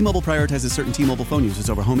details. T-Mobile prioritizes certain T-Mobile phone users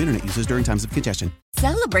over home internet users during times of congestion.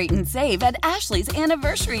 Celebrate and save at Ashley's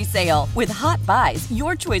Anniversary Sale. With Hot Buys,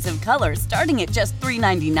 your choice of colors starting at just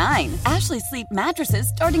 $3.99. Ashley Sleep mattresses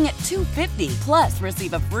starting at $2.50. Plus,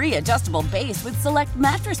 receive a free adjustable base with select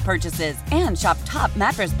mattress purchases. And shop top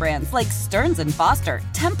mattress brands like Stearns & Foster,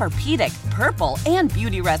 Tempur-Pedic, Purple, and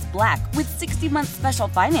Beautyrest Black with 60-month special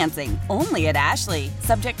financing. Only at Ashley.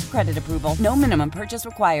 Subject to credit approval. No minimum purchase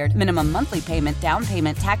required. Minimum monthly payment, down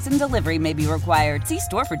payment, tax, and delivery may be required. See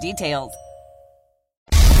store for details.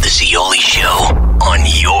 The Zioli Show on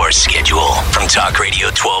your schedule from Talk Radio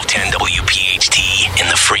 1210 WPHT in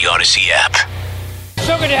the free Odyssey app.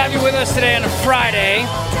 So good to have you with us today on a Friday.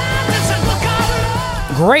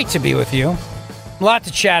 Great to be with you. A lot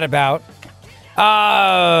to chat about.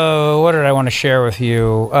 What did I want to share with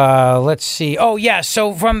you? Let's see. Oh, yeah.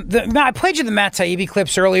 So I played you the Matt Taibbi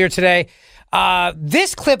clips earlier today.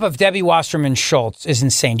 This clip of Debbie Wasserman Schultz is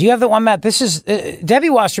insane. Do you have the one, Matt? This is Debbie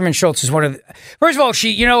Wasserman Schultz is one of the, first of all,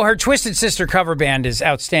 her Twisted Sister cover band is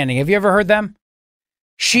outstanding. Have you ever heard them?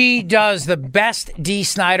 She does the best Dee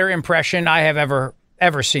Snider impression I have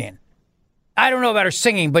ever seen. I don't know about her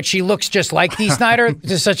singing, but she looks just like Dee Snider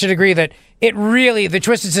to such a degree that it really, the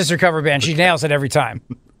Twisted Sister cover band, she nails it every time.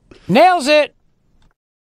 Nails it.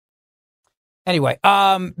 Anyway,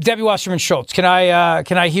 Debbie Wasserman Schultz, can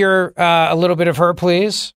I hear a little bit of her,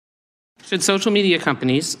 please? Should social media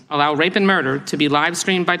companies allow rape and murder to be live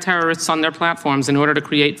streamed by terrorists on their platforms in order to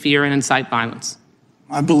create fear and incite violence?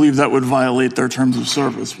 I believe that would violate their terms of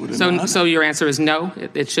service, would it not? So your answer is no.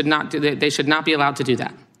 It should not. They should not be allowed to do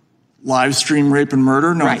that. Live stream rape and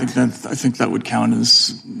murder? No, right. I think that would count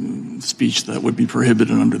as speech that would be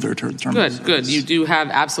prohibited under their terms of service. Good. You do have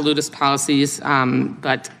absolutist policies,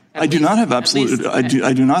 but. I do not have absolute. I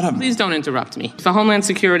do not have. Please don't interrupt me. If a Homeland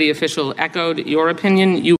Security official echoed your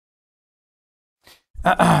opinion, you.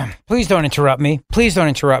 Please don't interrupt me. Please don't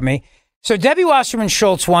interrupt me. So Debbie Wasserman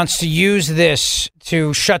Schultz wants to use this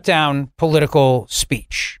to shut down political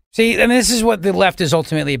speech. See, I mean, this is what the left is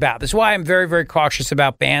ultimately about. This is why I'm very, very cautious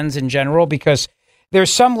about bans in general, because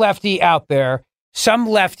there's some lefty out there, some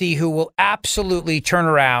lefty who will absolutely turn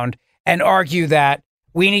around and argue that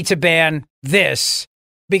we need to ban this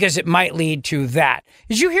because it might lead to that.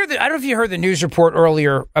 Did you hear I don't know if you heard the news report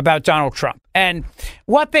earlier about Donald Trump. And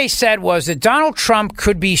what they said was that Donald Trump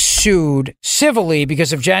could be sued civilly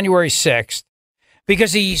because of January 6th,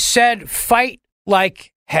 because he said, fight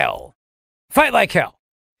like hell. Fight like hell.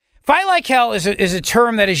 Fight like hell is a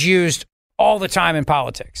term that is used all the time in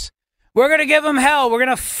politics. We're going to give them hell. We're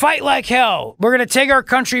going to fight like hell. We're going to take our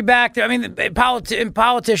country back. I mean,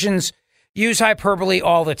 politicians use hyperbole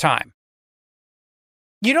all the time.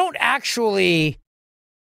 You don't actually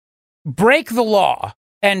break the law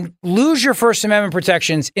and lose your First Amendment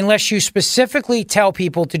protections unless you specifically tell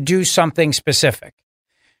people to do something specific.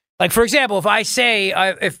 Like, for example, if I say,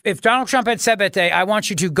 if Donald Trump had said that day, I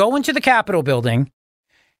want you to go into the Capitol building,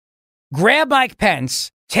 grab Mike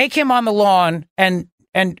Pence, take him on the lawn and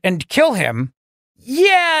kill him,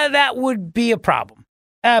 yeah, that would be a problem.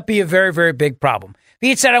 That'd be a very, very big problem. If he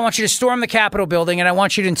had said, I want you to storm the Capitol building and I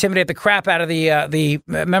want you to intimidate the crap out of the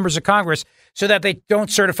members of Congress so that they don't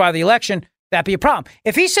certify the election, that'd be a problem.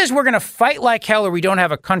 If he says we're going to fight like hell or we don't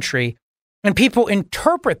have a country, and people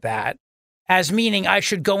interpret that as meaning I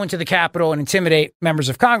should go into the Capitol and intimidate members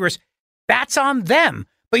of Congress, that's on them.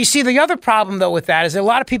 But you see, the other problem, though, with that is that a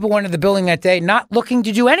lot of people went into the building that day not looking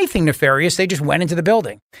to do anything nefarious. They just went into the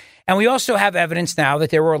building. And we also have evidence now that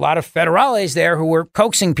there were a lot of federales there who were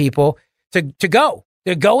coaxing people to go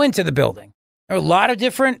into the building. There are a lot of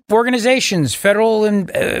different organizations, federal and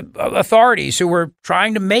authorities who were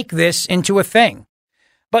trying to make this into a thing.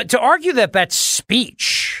 But to argue that that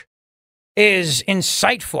speech is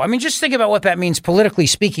insightful, I mean, just think about what that means politically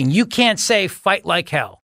speaking. You can't say fight like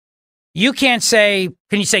hell. You can't say,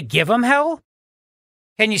 can you say give them hell?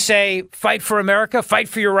 Can you say fight for America, fight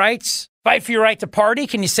for your rights, fight for your right to party?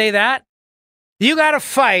 Can you say that? You got to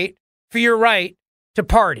fight for your right to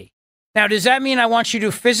party. Now, does that mean I want you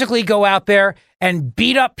to physically go out there and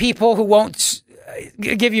beat up people who won't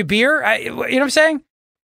give you beer? You know what I'm saying?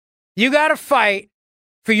 You got to fight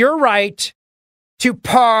for your right to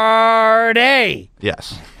party.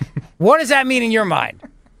 Yes. What does that mean in your mind?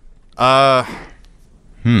 That's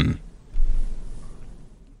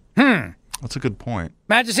a good point.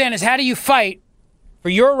 Matt DeSantis, how do you fight for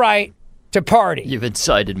your right to party? You've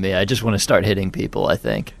incited me. I just want to start hitting people, I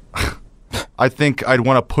think. I think I'd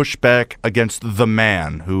want to push back against the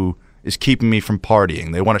man who is keeping me from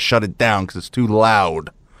partying. They want to shut it down because it's too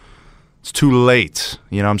loud. It's too late.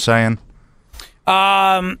 You know what I'm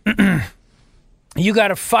saying? you got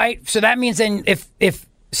to fight. So that means then if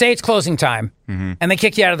say it's closing time and they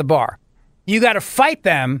kick you out of the bar, you got to fight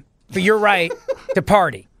them for your right to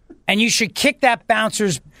party. And you should kick that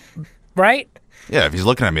bouncer's, right? Yeah, if he's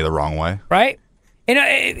looking at me the wrong way. Right? You know,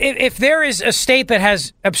 if there is a state that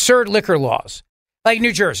has absurd liquor laws, like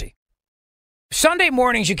New Jersey, Sunday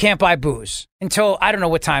mornings you can't buy booze until, I don't know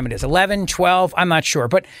what time it is, 11, 12, I'm not sure.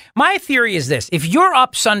 But my theory is this. If you're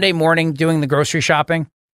up Sunday morning doing the grocery shopping,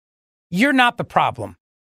 you're not the problem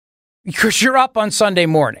because you're up on Sunday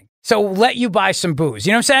morning. So let you buy some booze.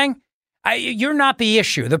 You know what I'm saying? You're not the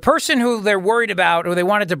issue. The person who they're worried about or they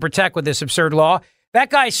wanted to protect with this absurd law, that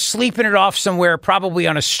guy's sleeping it off somewhere, probably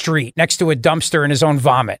on a street next to a dumpster in his own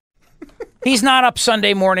vomit. He's not up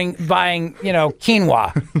Sunday morning buying,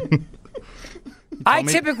 quinoa. I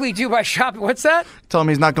typically do my shopping. What's that? Tell him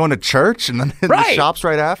he's not going to church and then hit the shops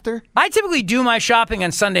right after? I typically do my shopping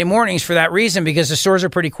on Sunday mornings for that reason because the stores are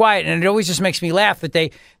pretty quiet, and it always just makes me laugh that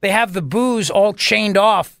they have the booze all chained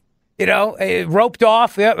off, roped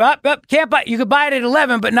off. Can't buy. You could buy it at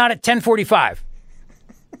 11, but not at 10:45.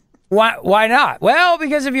 Why not? Well,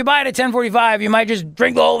 because if you buy it at 10:45, you might just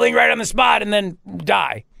drink the whole thing right on the spot and then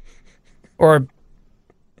die. Or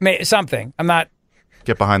something. I'm not...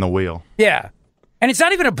 Get behind the wheel. Yeah. And it's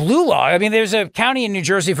not even a blue law. I mean, there's a county in New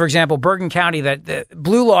Jersey, for example, Bergen County, that the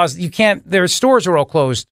blue laws, you can't... Their stores are all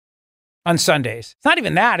closed on Sundays. It's not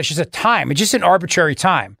even that. It's just a time. It's just an arbitrary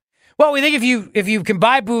time. Well, we think if you can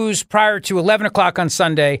buy booze prior to 11 o'clock on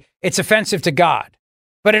Sunday, it's offensive to God.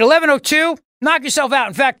 But at 11:02... knock yourself out.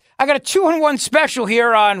 In fact, I got a 2-in-1 special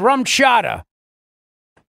here on rum chata.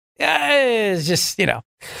 It's just,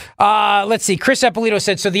 let's see. Chris Eppolito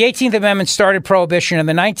said, so the 18th Amendment started prohibition and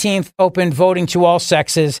the 19th opened voting to all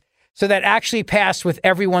sexes. So that actually passed with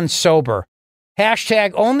everyone sober.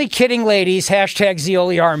 Hashtag only kidding ladies. Hashtag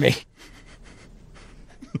Zeoli Army.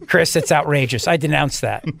 Chris, that's outrageous. I denounce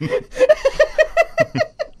that.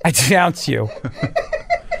 I denounce you.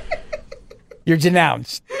 You're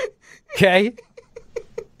denounced. Okay?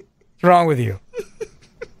 What's wrong with you?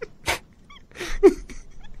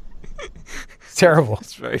 It's terrible.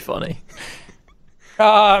 It's very funny.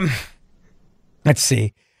 Let's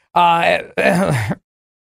see.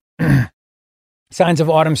 Signs of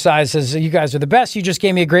Autumn Size says, you guys are the best. You just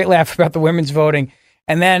gave me a great laugh about the women's voting.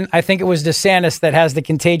 And then I think it was DeSantis that has the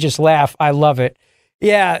contagious laugh. I love it.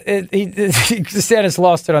 Yeah, DeSantis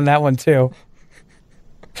lost it on that one, too.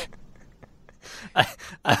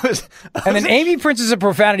 And then Amy Princess of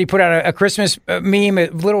Profanity put out a Christmas meme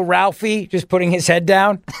of little Ralphie just putting his head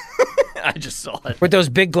down. I just saw it. With those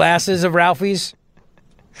big glasses of Ralphie's.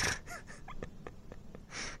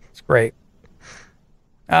 It's great.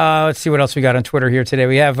 Let's see what else we got on Twitter here today.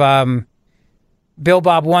 We have Bill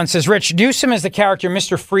Bob 1 says, Rich Newsom is the character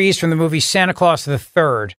Mr. Freeze from the movie Santa Claus the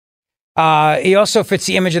Third. He also fits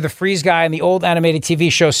the image of the Freeze guy in the old animated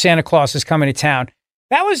TV show Santa Claus is Coming to Town.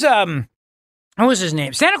 That was... what was his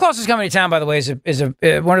name? Santa Claus is Coming to Town, by the way, is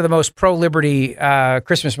one of the most pro-liberty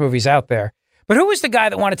Christmas movies out there. But who was the guy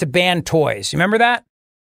that wanted to ban toys? You remember that?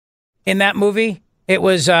 In that movie? It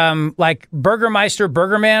was like Burgermeister,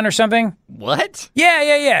 Burgerman or something? What?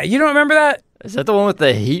 Yeah. You don't remember that? Is that the one with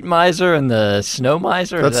the heat miser and the snow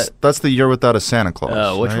miser? That's the year without a Santa Claus.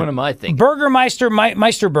 Oh, which one am I thinking? Burgermeister,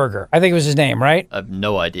 Meisterburger. I think it was his name, right? I have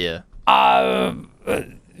no idea.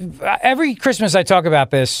 Every Christmas I talk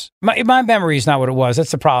about this. My memory is not what it was.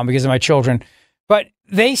 That's the problem because of my children. But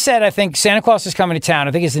they said, I think, Santa Claus is Coming to Town.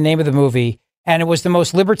 I think is the name of the movie. And it was the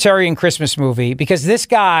most libertarian Christmas movie because this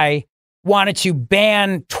guy wanted to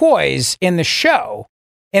ban toys in the show,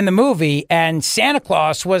 in the movie. And Santa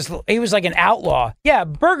Claus was like an outlaw. Yeah,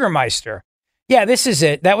 Burgermeister. Yeah, this is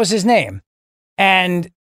it. That was his name.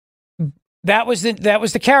 And that was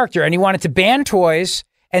the character. And he wanted to ban toys.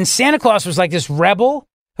 And Santa Claus was like this rebel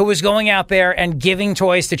who was going out there and giving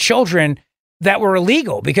toys to children that were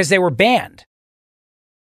illegal because they were banned.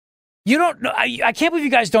 You don't know. I can't believe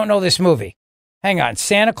you guys don't know this movie. Hang on.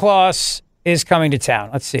 Santa Claus is Coming to Town.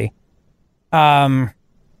 Let's see. Not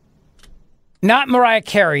Mariah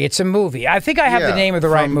Carey. It's a movie. I think I have the name of the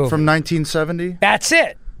right movie. From 1970? That's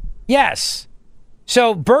it. Yes.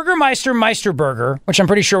 So Burgermeister Meisterburger, which I'm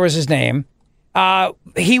pretty sure was his name,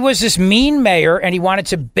 he was this mean mayor and he wanted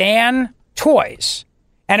to ban toys.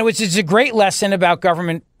 And it's a great lesson about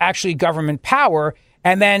government power.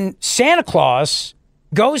 And then Santa Claus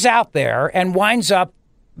goes out there and winds up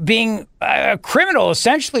being a criminal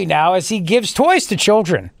essentially now as he gives toys to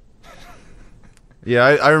children. Yeah,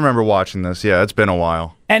 I remember watching this. Yeah, it's been a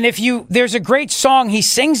while. And there's a great song he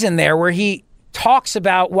sings in there where he talks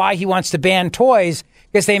about why he wants to ban toys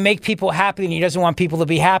because they make people happy and he doesn't want people to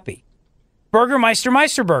be happy. Burgermeister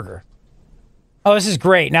Meisterburger. Oh, this is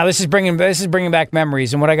great. Now this is bringing back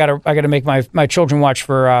memories and what I gotta make my children watch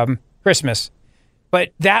for Christmas.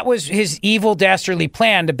 But that was his evil, dastardly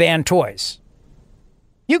plan to ban toys.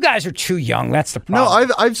 You guys are too young. That's the problem.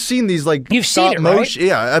 No, I've seen these You've seen it, right?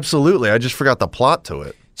 Yeah, absolutely. I just forgot the plot to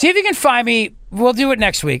it. See if you can find me. We'll do it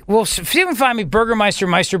next week. We'll see if you can find me Burgermeister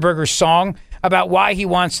Meisterburger's song about why he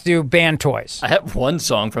wants to ban toys. I have one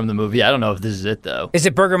song from the movie. I don't know if this is it, though. Is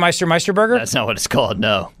it Burgermeister Meisterburger? That's not what it's called,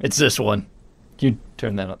 no. It's this one. Can you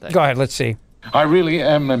turn that up there? Go ahead, let's see. I really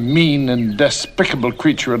am a mean and despicable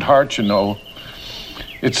creature at heart, you know.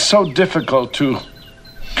 It's so difficult to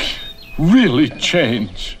really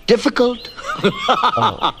change. Difficult?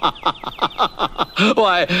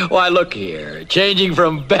 Why, look here. Changing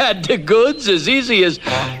from bad to good's as easy as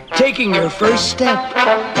taking your first step.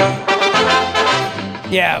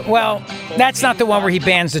 Yeah, well, that's not the one where he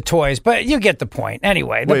bans the toys, but you get the point.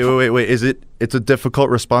 Anyway. Wait. It's a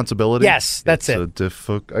difficult responsibility? Yes, that's it.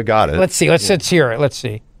 I got it. Let's see. Let's hear it. Let's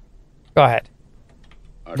see. Go ahead.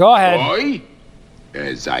 Go ahead. Boy,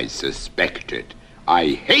 as I suspected, I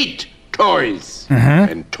hate toys.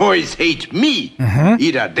 Mm-hmm. And toys hate me. Mm-hmm.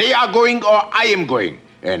 Either they are going or I am going.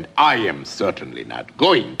 And I am certainly not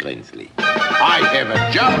going, Glensley. I have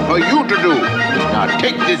a job for you to do. Now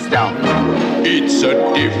take this down. It's a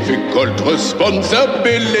difficult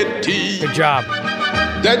responsibility. Good job.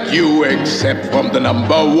 That you accept from the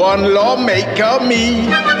number one lawmaker, me.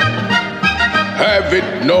 Have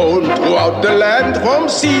it known throughout the land from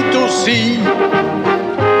sea to sea.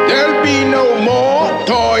 There'll be no more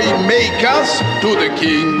toy makers to the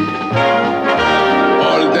king.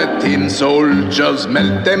 All the tin soldiers,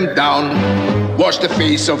 melt them down. Wash the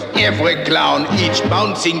face of every clown, each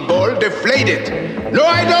bouncing ball deflated. No,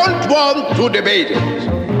 I don't want to debate it.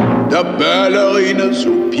 The ballerinas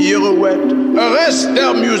who pirouette, arrest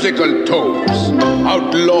their musical toes.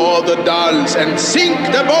 Outlaw the dolls and sink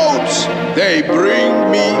the boats. They bring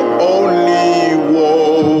me only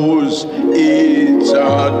woes. It's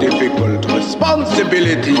a difficult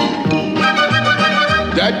responsibility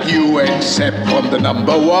that you accept from the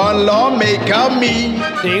number one lawmaker, me.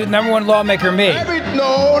 See, number one lawmaker, me. Have it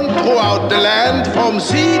known throughout the land from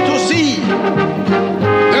sea to sea.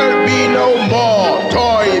 There'll be no more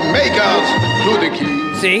toy makers to the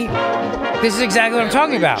king. See? This is exactly what I'm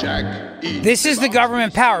talking about. This is the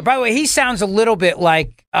government power. By the way, he sounds a little bit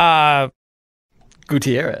like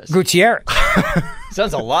Gutierrez.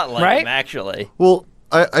 Sounds a lot like right? him, actually. Well,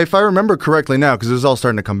 if I remember correctly now, because this is all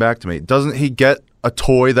starting to come back to me, doesn't he get a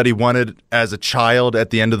toy that he wanted as a child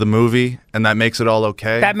at the end of the movie, and that makes it all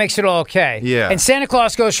okay? That makes it all okay. Yeah. And Santa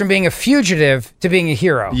Claus goes from being a fugitive to being a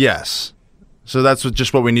hero. Yes. So that's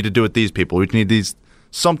just what we need to do with these people. We need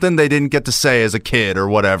something they didn't get to say as a kid or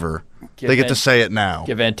whatever. They get to say it now.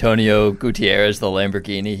 Give Antonio Gutierrez the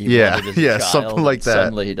Lamborghini he wanted as a child, something like that.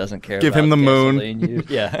 Suddenly he doesn't care Give about him the moon. use.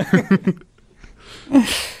 Yeah.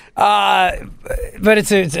 But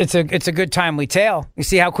it's a good timely tale. You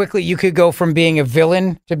see how quickly you could go from being a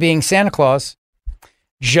villain to being Santa Claus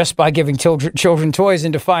just by giving children toys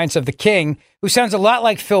in defiance of the king, who sounds a lot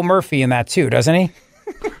like Phil Murphy in that too, doesn't he?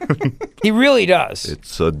 He really does.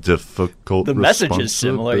 It's a difficult. The message is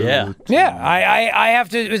similar, yeah. Yeah, I have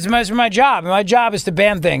to. It's my job. My job is to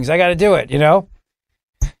ban things. I got to do it. You know.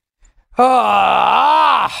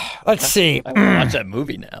 Let's see. I want to watch that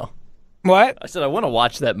movie now. What? I said I want to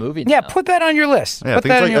watch that movie now. Yeah, put that on your list. Yeah, I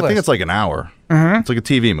think it's like an hour. Mm-hmm. It's like a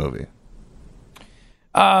TV movie.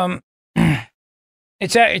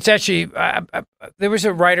 It's actually there was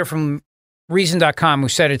a writer from Reason.com who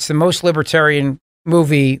said it's the most libertarian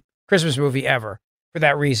Christmas movie ever for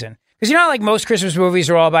that reason. Because you know, like most Christmas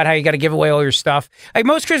movies are all about how you got to give away all your stuff. Like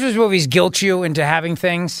most Christmas movies guilt you into having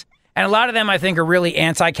things, and a lot of them I think are really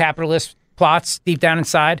anti-capitalist plots deep down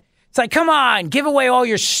inside. It's like, come on, give away all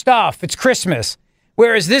your stuff. It's Christmas.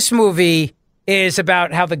 Whereas this movie is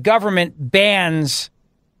about how the government bans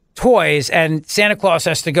toys and Santa Claus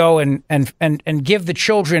has to go and give the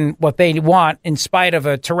children what they want in spite of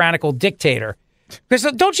a tyrannical dictator. Because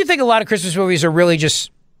don't you think a lot of Christmas movies are really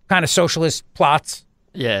just kind of socialist plots?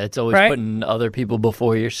 Yeah, it's always putting other people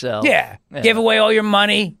before yourself. Yeah. Give away all your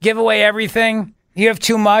money. Give away everything. You have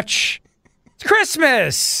too much. It's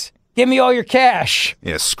Christmas. Give me all your cash.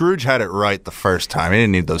 Yeah, Scrooge had it right the first time. He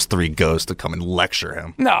didn't need those three ghosts to come and lecture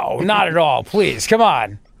him. No, not at all. Please, come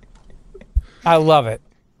on. I love it.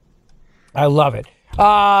 All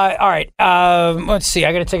right. Let's see.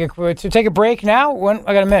 I got to take a break now.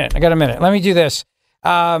 I got a minute. Let me do this.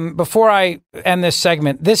 Before I end this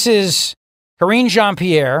segment, this is Karine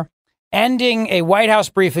Jean-Pierre ending a White House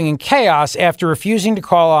briefing in chaos after refusing to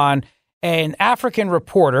call on an African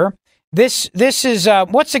reporter This is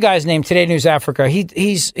what's the guy's name? Today News Africa.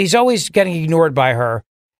 He's always getting ignored by her,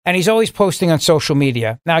 and he's always posting on social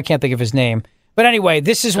media. Now I can't think of his name. But anyway,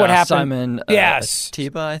 this is what happened. Simon yes.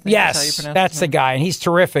 Tiba, I think yes, is how you pronounce that's the guy, and he's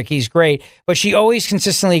terrific. He's great. But she always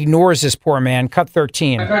consistently ignores this poor man. Cut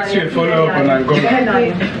 13. I'd like to follow up on Angola.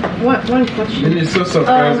 One question. It is so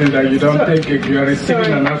surprising that you don't take you are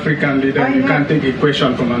receiving an African leader, you can't take a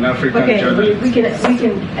question from an African journalist. We can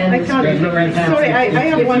end this right now. Sorry, I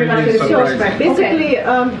have one question. Basically,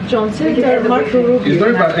 John Senator Marco Rubio. It's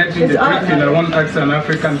not about ending the briefing. I want to ask an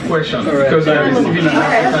African question because I am receiving an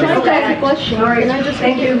African question. All right,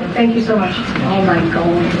 thank you so much. Oh my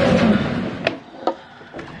God.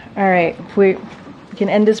 All right, we can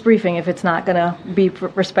end this briefing if it's not going to be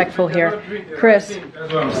respectful here. Chris.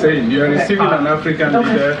 That's what I'm saying. You are receiving an African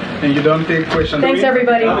leader and you don't take questions. Thanks,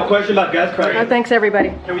 everybody. I have a question about gas prices. Thanks, everybody.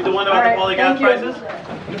 Can we do one about the falling gas prices?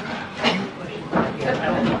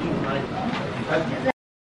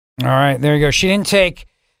 All right, there you go. She didn't take,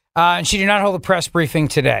 and she did not hold a press briefing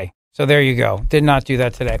today. So there you go. Did not do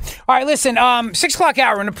that today. All right, listen, 6 o'clock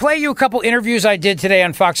hour. I'm going to play you a couple interviews I did today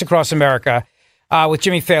on Fox Across America with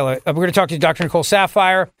Jimmy Fallon. We're going to talk to Dr. Nicole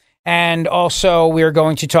Saphier, and also we're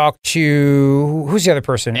going to talk to, who's the other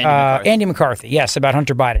person? Andy McCarthy. Yes, about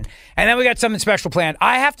Hunter Biden. And then we got something special planned.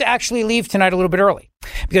 I have to actually leave tonight a little bit early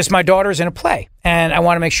because my daughter's in a play, and I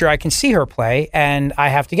want to make sure I can see her play, and I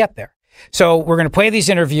have to get there. So we're going to play these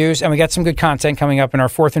interviews, and we got some good content coming up in our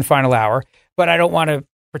fourth and final hour, but I don't want to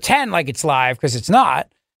pretend like it's live because it's not.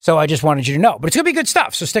 So I just wanted you to know. But it's going to be good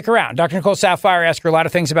stuff, so stick around. Dr. Nicole Saphier asked her a lot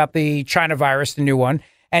of things about the China virus, the new one,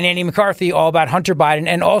 and Andy McCarthy all about Hunter Biden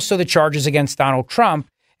and also the charges against Donald Trump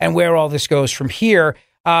and where all this goes from here.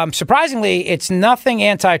 Surprisingly, it's nothing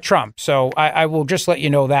anti-Trump, so I will just let you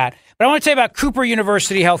know that. But I want to tell you about Cooper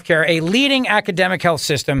University Healthcare, a leading academic health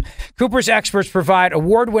system. Cooper's experts provide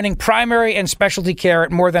award-winning primary and specialty care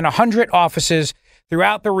at more than 100 offices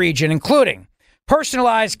throughout the region, including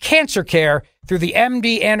personalized cancer care through the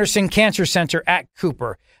MD Anderson Cancer Center at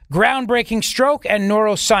Cooper, groundbreaking stroke and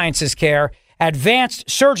neurosciences care, advanced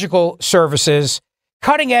surgical services,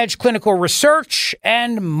 cutting-edge clinical research,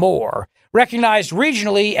 and more. Recognized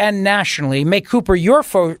regionally and nationally, make Cooper your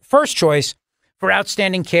first choice for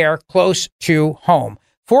outstanding care close to home.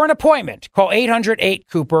 For an appointment, call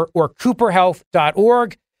 800-8-COOPER or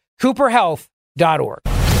cooperhealth.org, cooperhealth.org.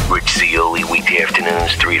 Rich Cioli, weekday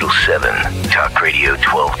afternoons 3 to 7. Talk Radio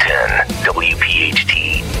 1210,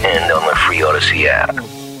 WPHT, and on the free Odyssey app.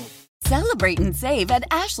 Celebrate and save at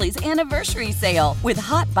Ashley's Anniversary Sale. With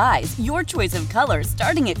Hot Buys, your choice of colors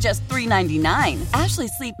starting at just $3.99. Ashley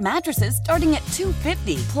Sleep mattresses starting at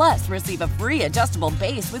 $2.50. Plus, receive a free adjustable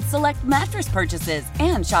base with select mattress purchases.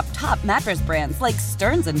 And shop top mattress brands like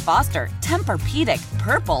Stearns & Foster, Tempur-Pedic,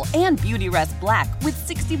 Purple, and Beautyrest Black with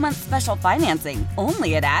 60-month special financing.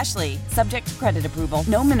 Only at Ashley. Subject to credit approval.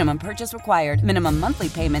 No minimum purchase required. Minimum monthly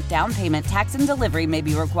payment, down payment, tax, and delivery may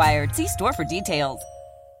be required. See store for details.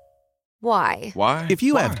 Why? If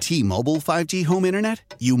you have T-Mobile 5G home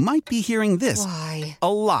internet, you might be hearing this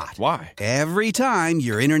a lot. Why? Every time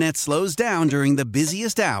your internet slows down during the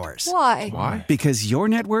busiest hours. Why? Because your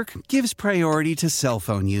network gives priority to cell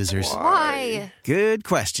phone users. Why? Good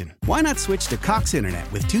question. Why not switch to Cox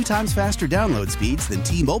Internet with 2 times faster download speeds than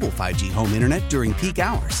T-Mobile 5G home internet during peak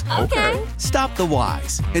hours? Okay. Stop the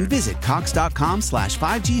whys and visit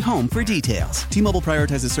cox.com/5G home for details. T-Mobile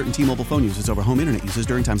prioritizes certain T-Mobile phone users over home internet users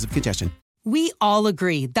during times of congestion. We all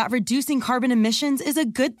agree that reducing carbon emissions is a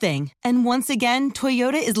good thing. And once again,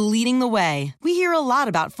 Toyota is leading the way. We hear a lot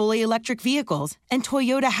about fully electric vehicles, and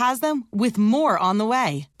Toyota has them with more on the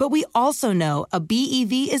way. But we also know a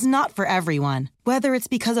BEV is not for everyone, whether it's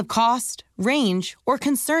because of cost, range, or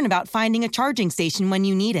concern about finding a charging station when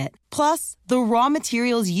you need it. Plus, the raw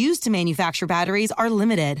materials used to manufacture batteries are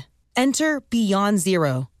limited. Enter Beyond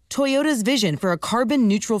Zero, Toyota's vision for a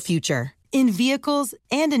carbon-neutral future. In vehicles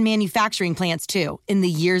and in manufacturing plants, too, in the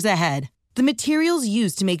years ahead. The materials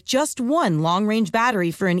used to make just one long-range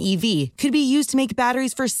battery for an EV could be used to make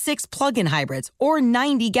batteries for 6 plug-in hybrids or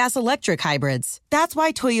 90 gas-electric hybrids. That's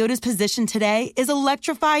why Toyota's position today is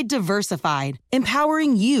electrified, diversified,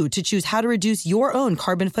 empowering you to choose how to reduce your own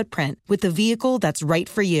carbon footprint with the vehicle that's right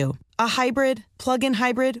for you. A hybrid, plug-in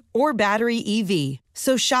hybrid, or battery EV.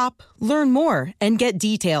 So shop, learn more, and get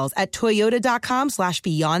details at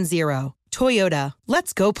toyota.com/beyondzero. Toyota,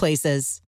 let's go places.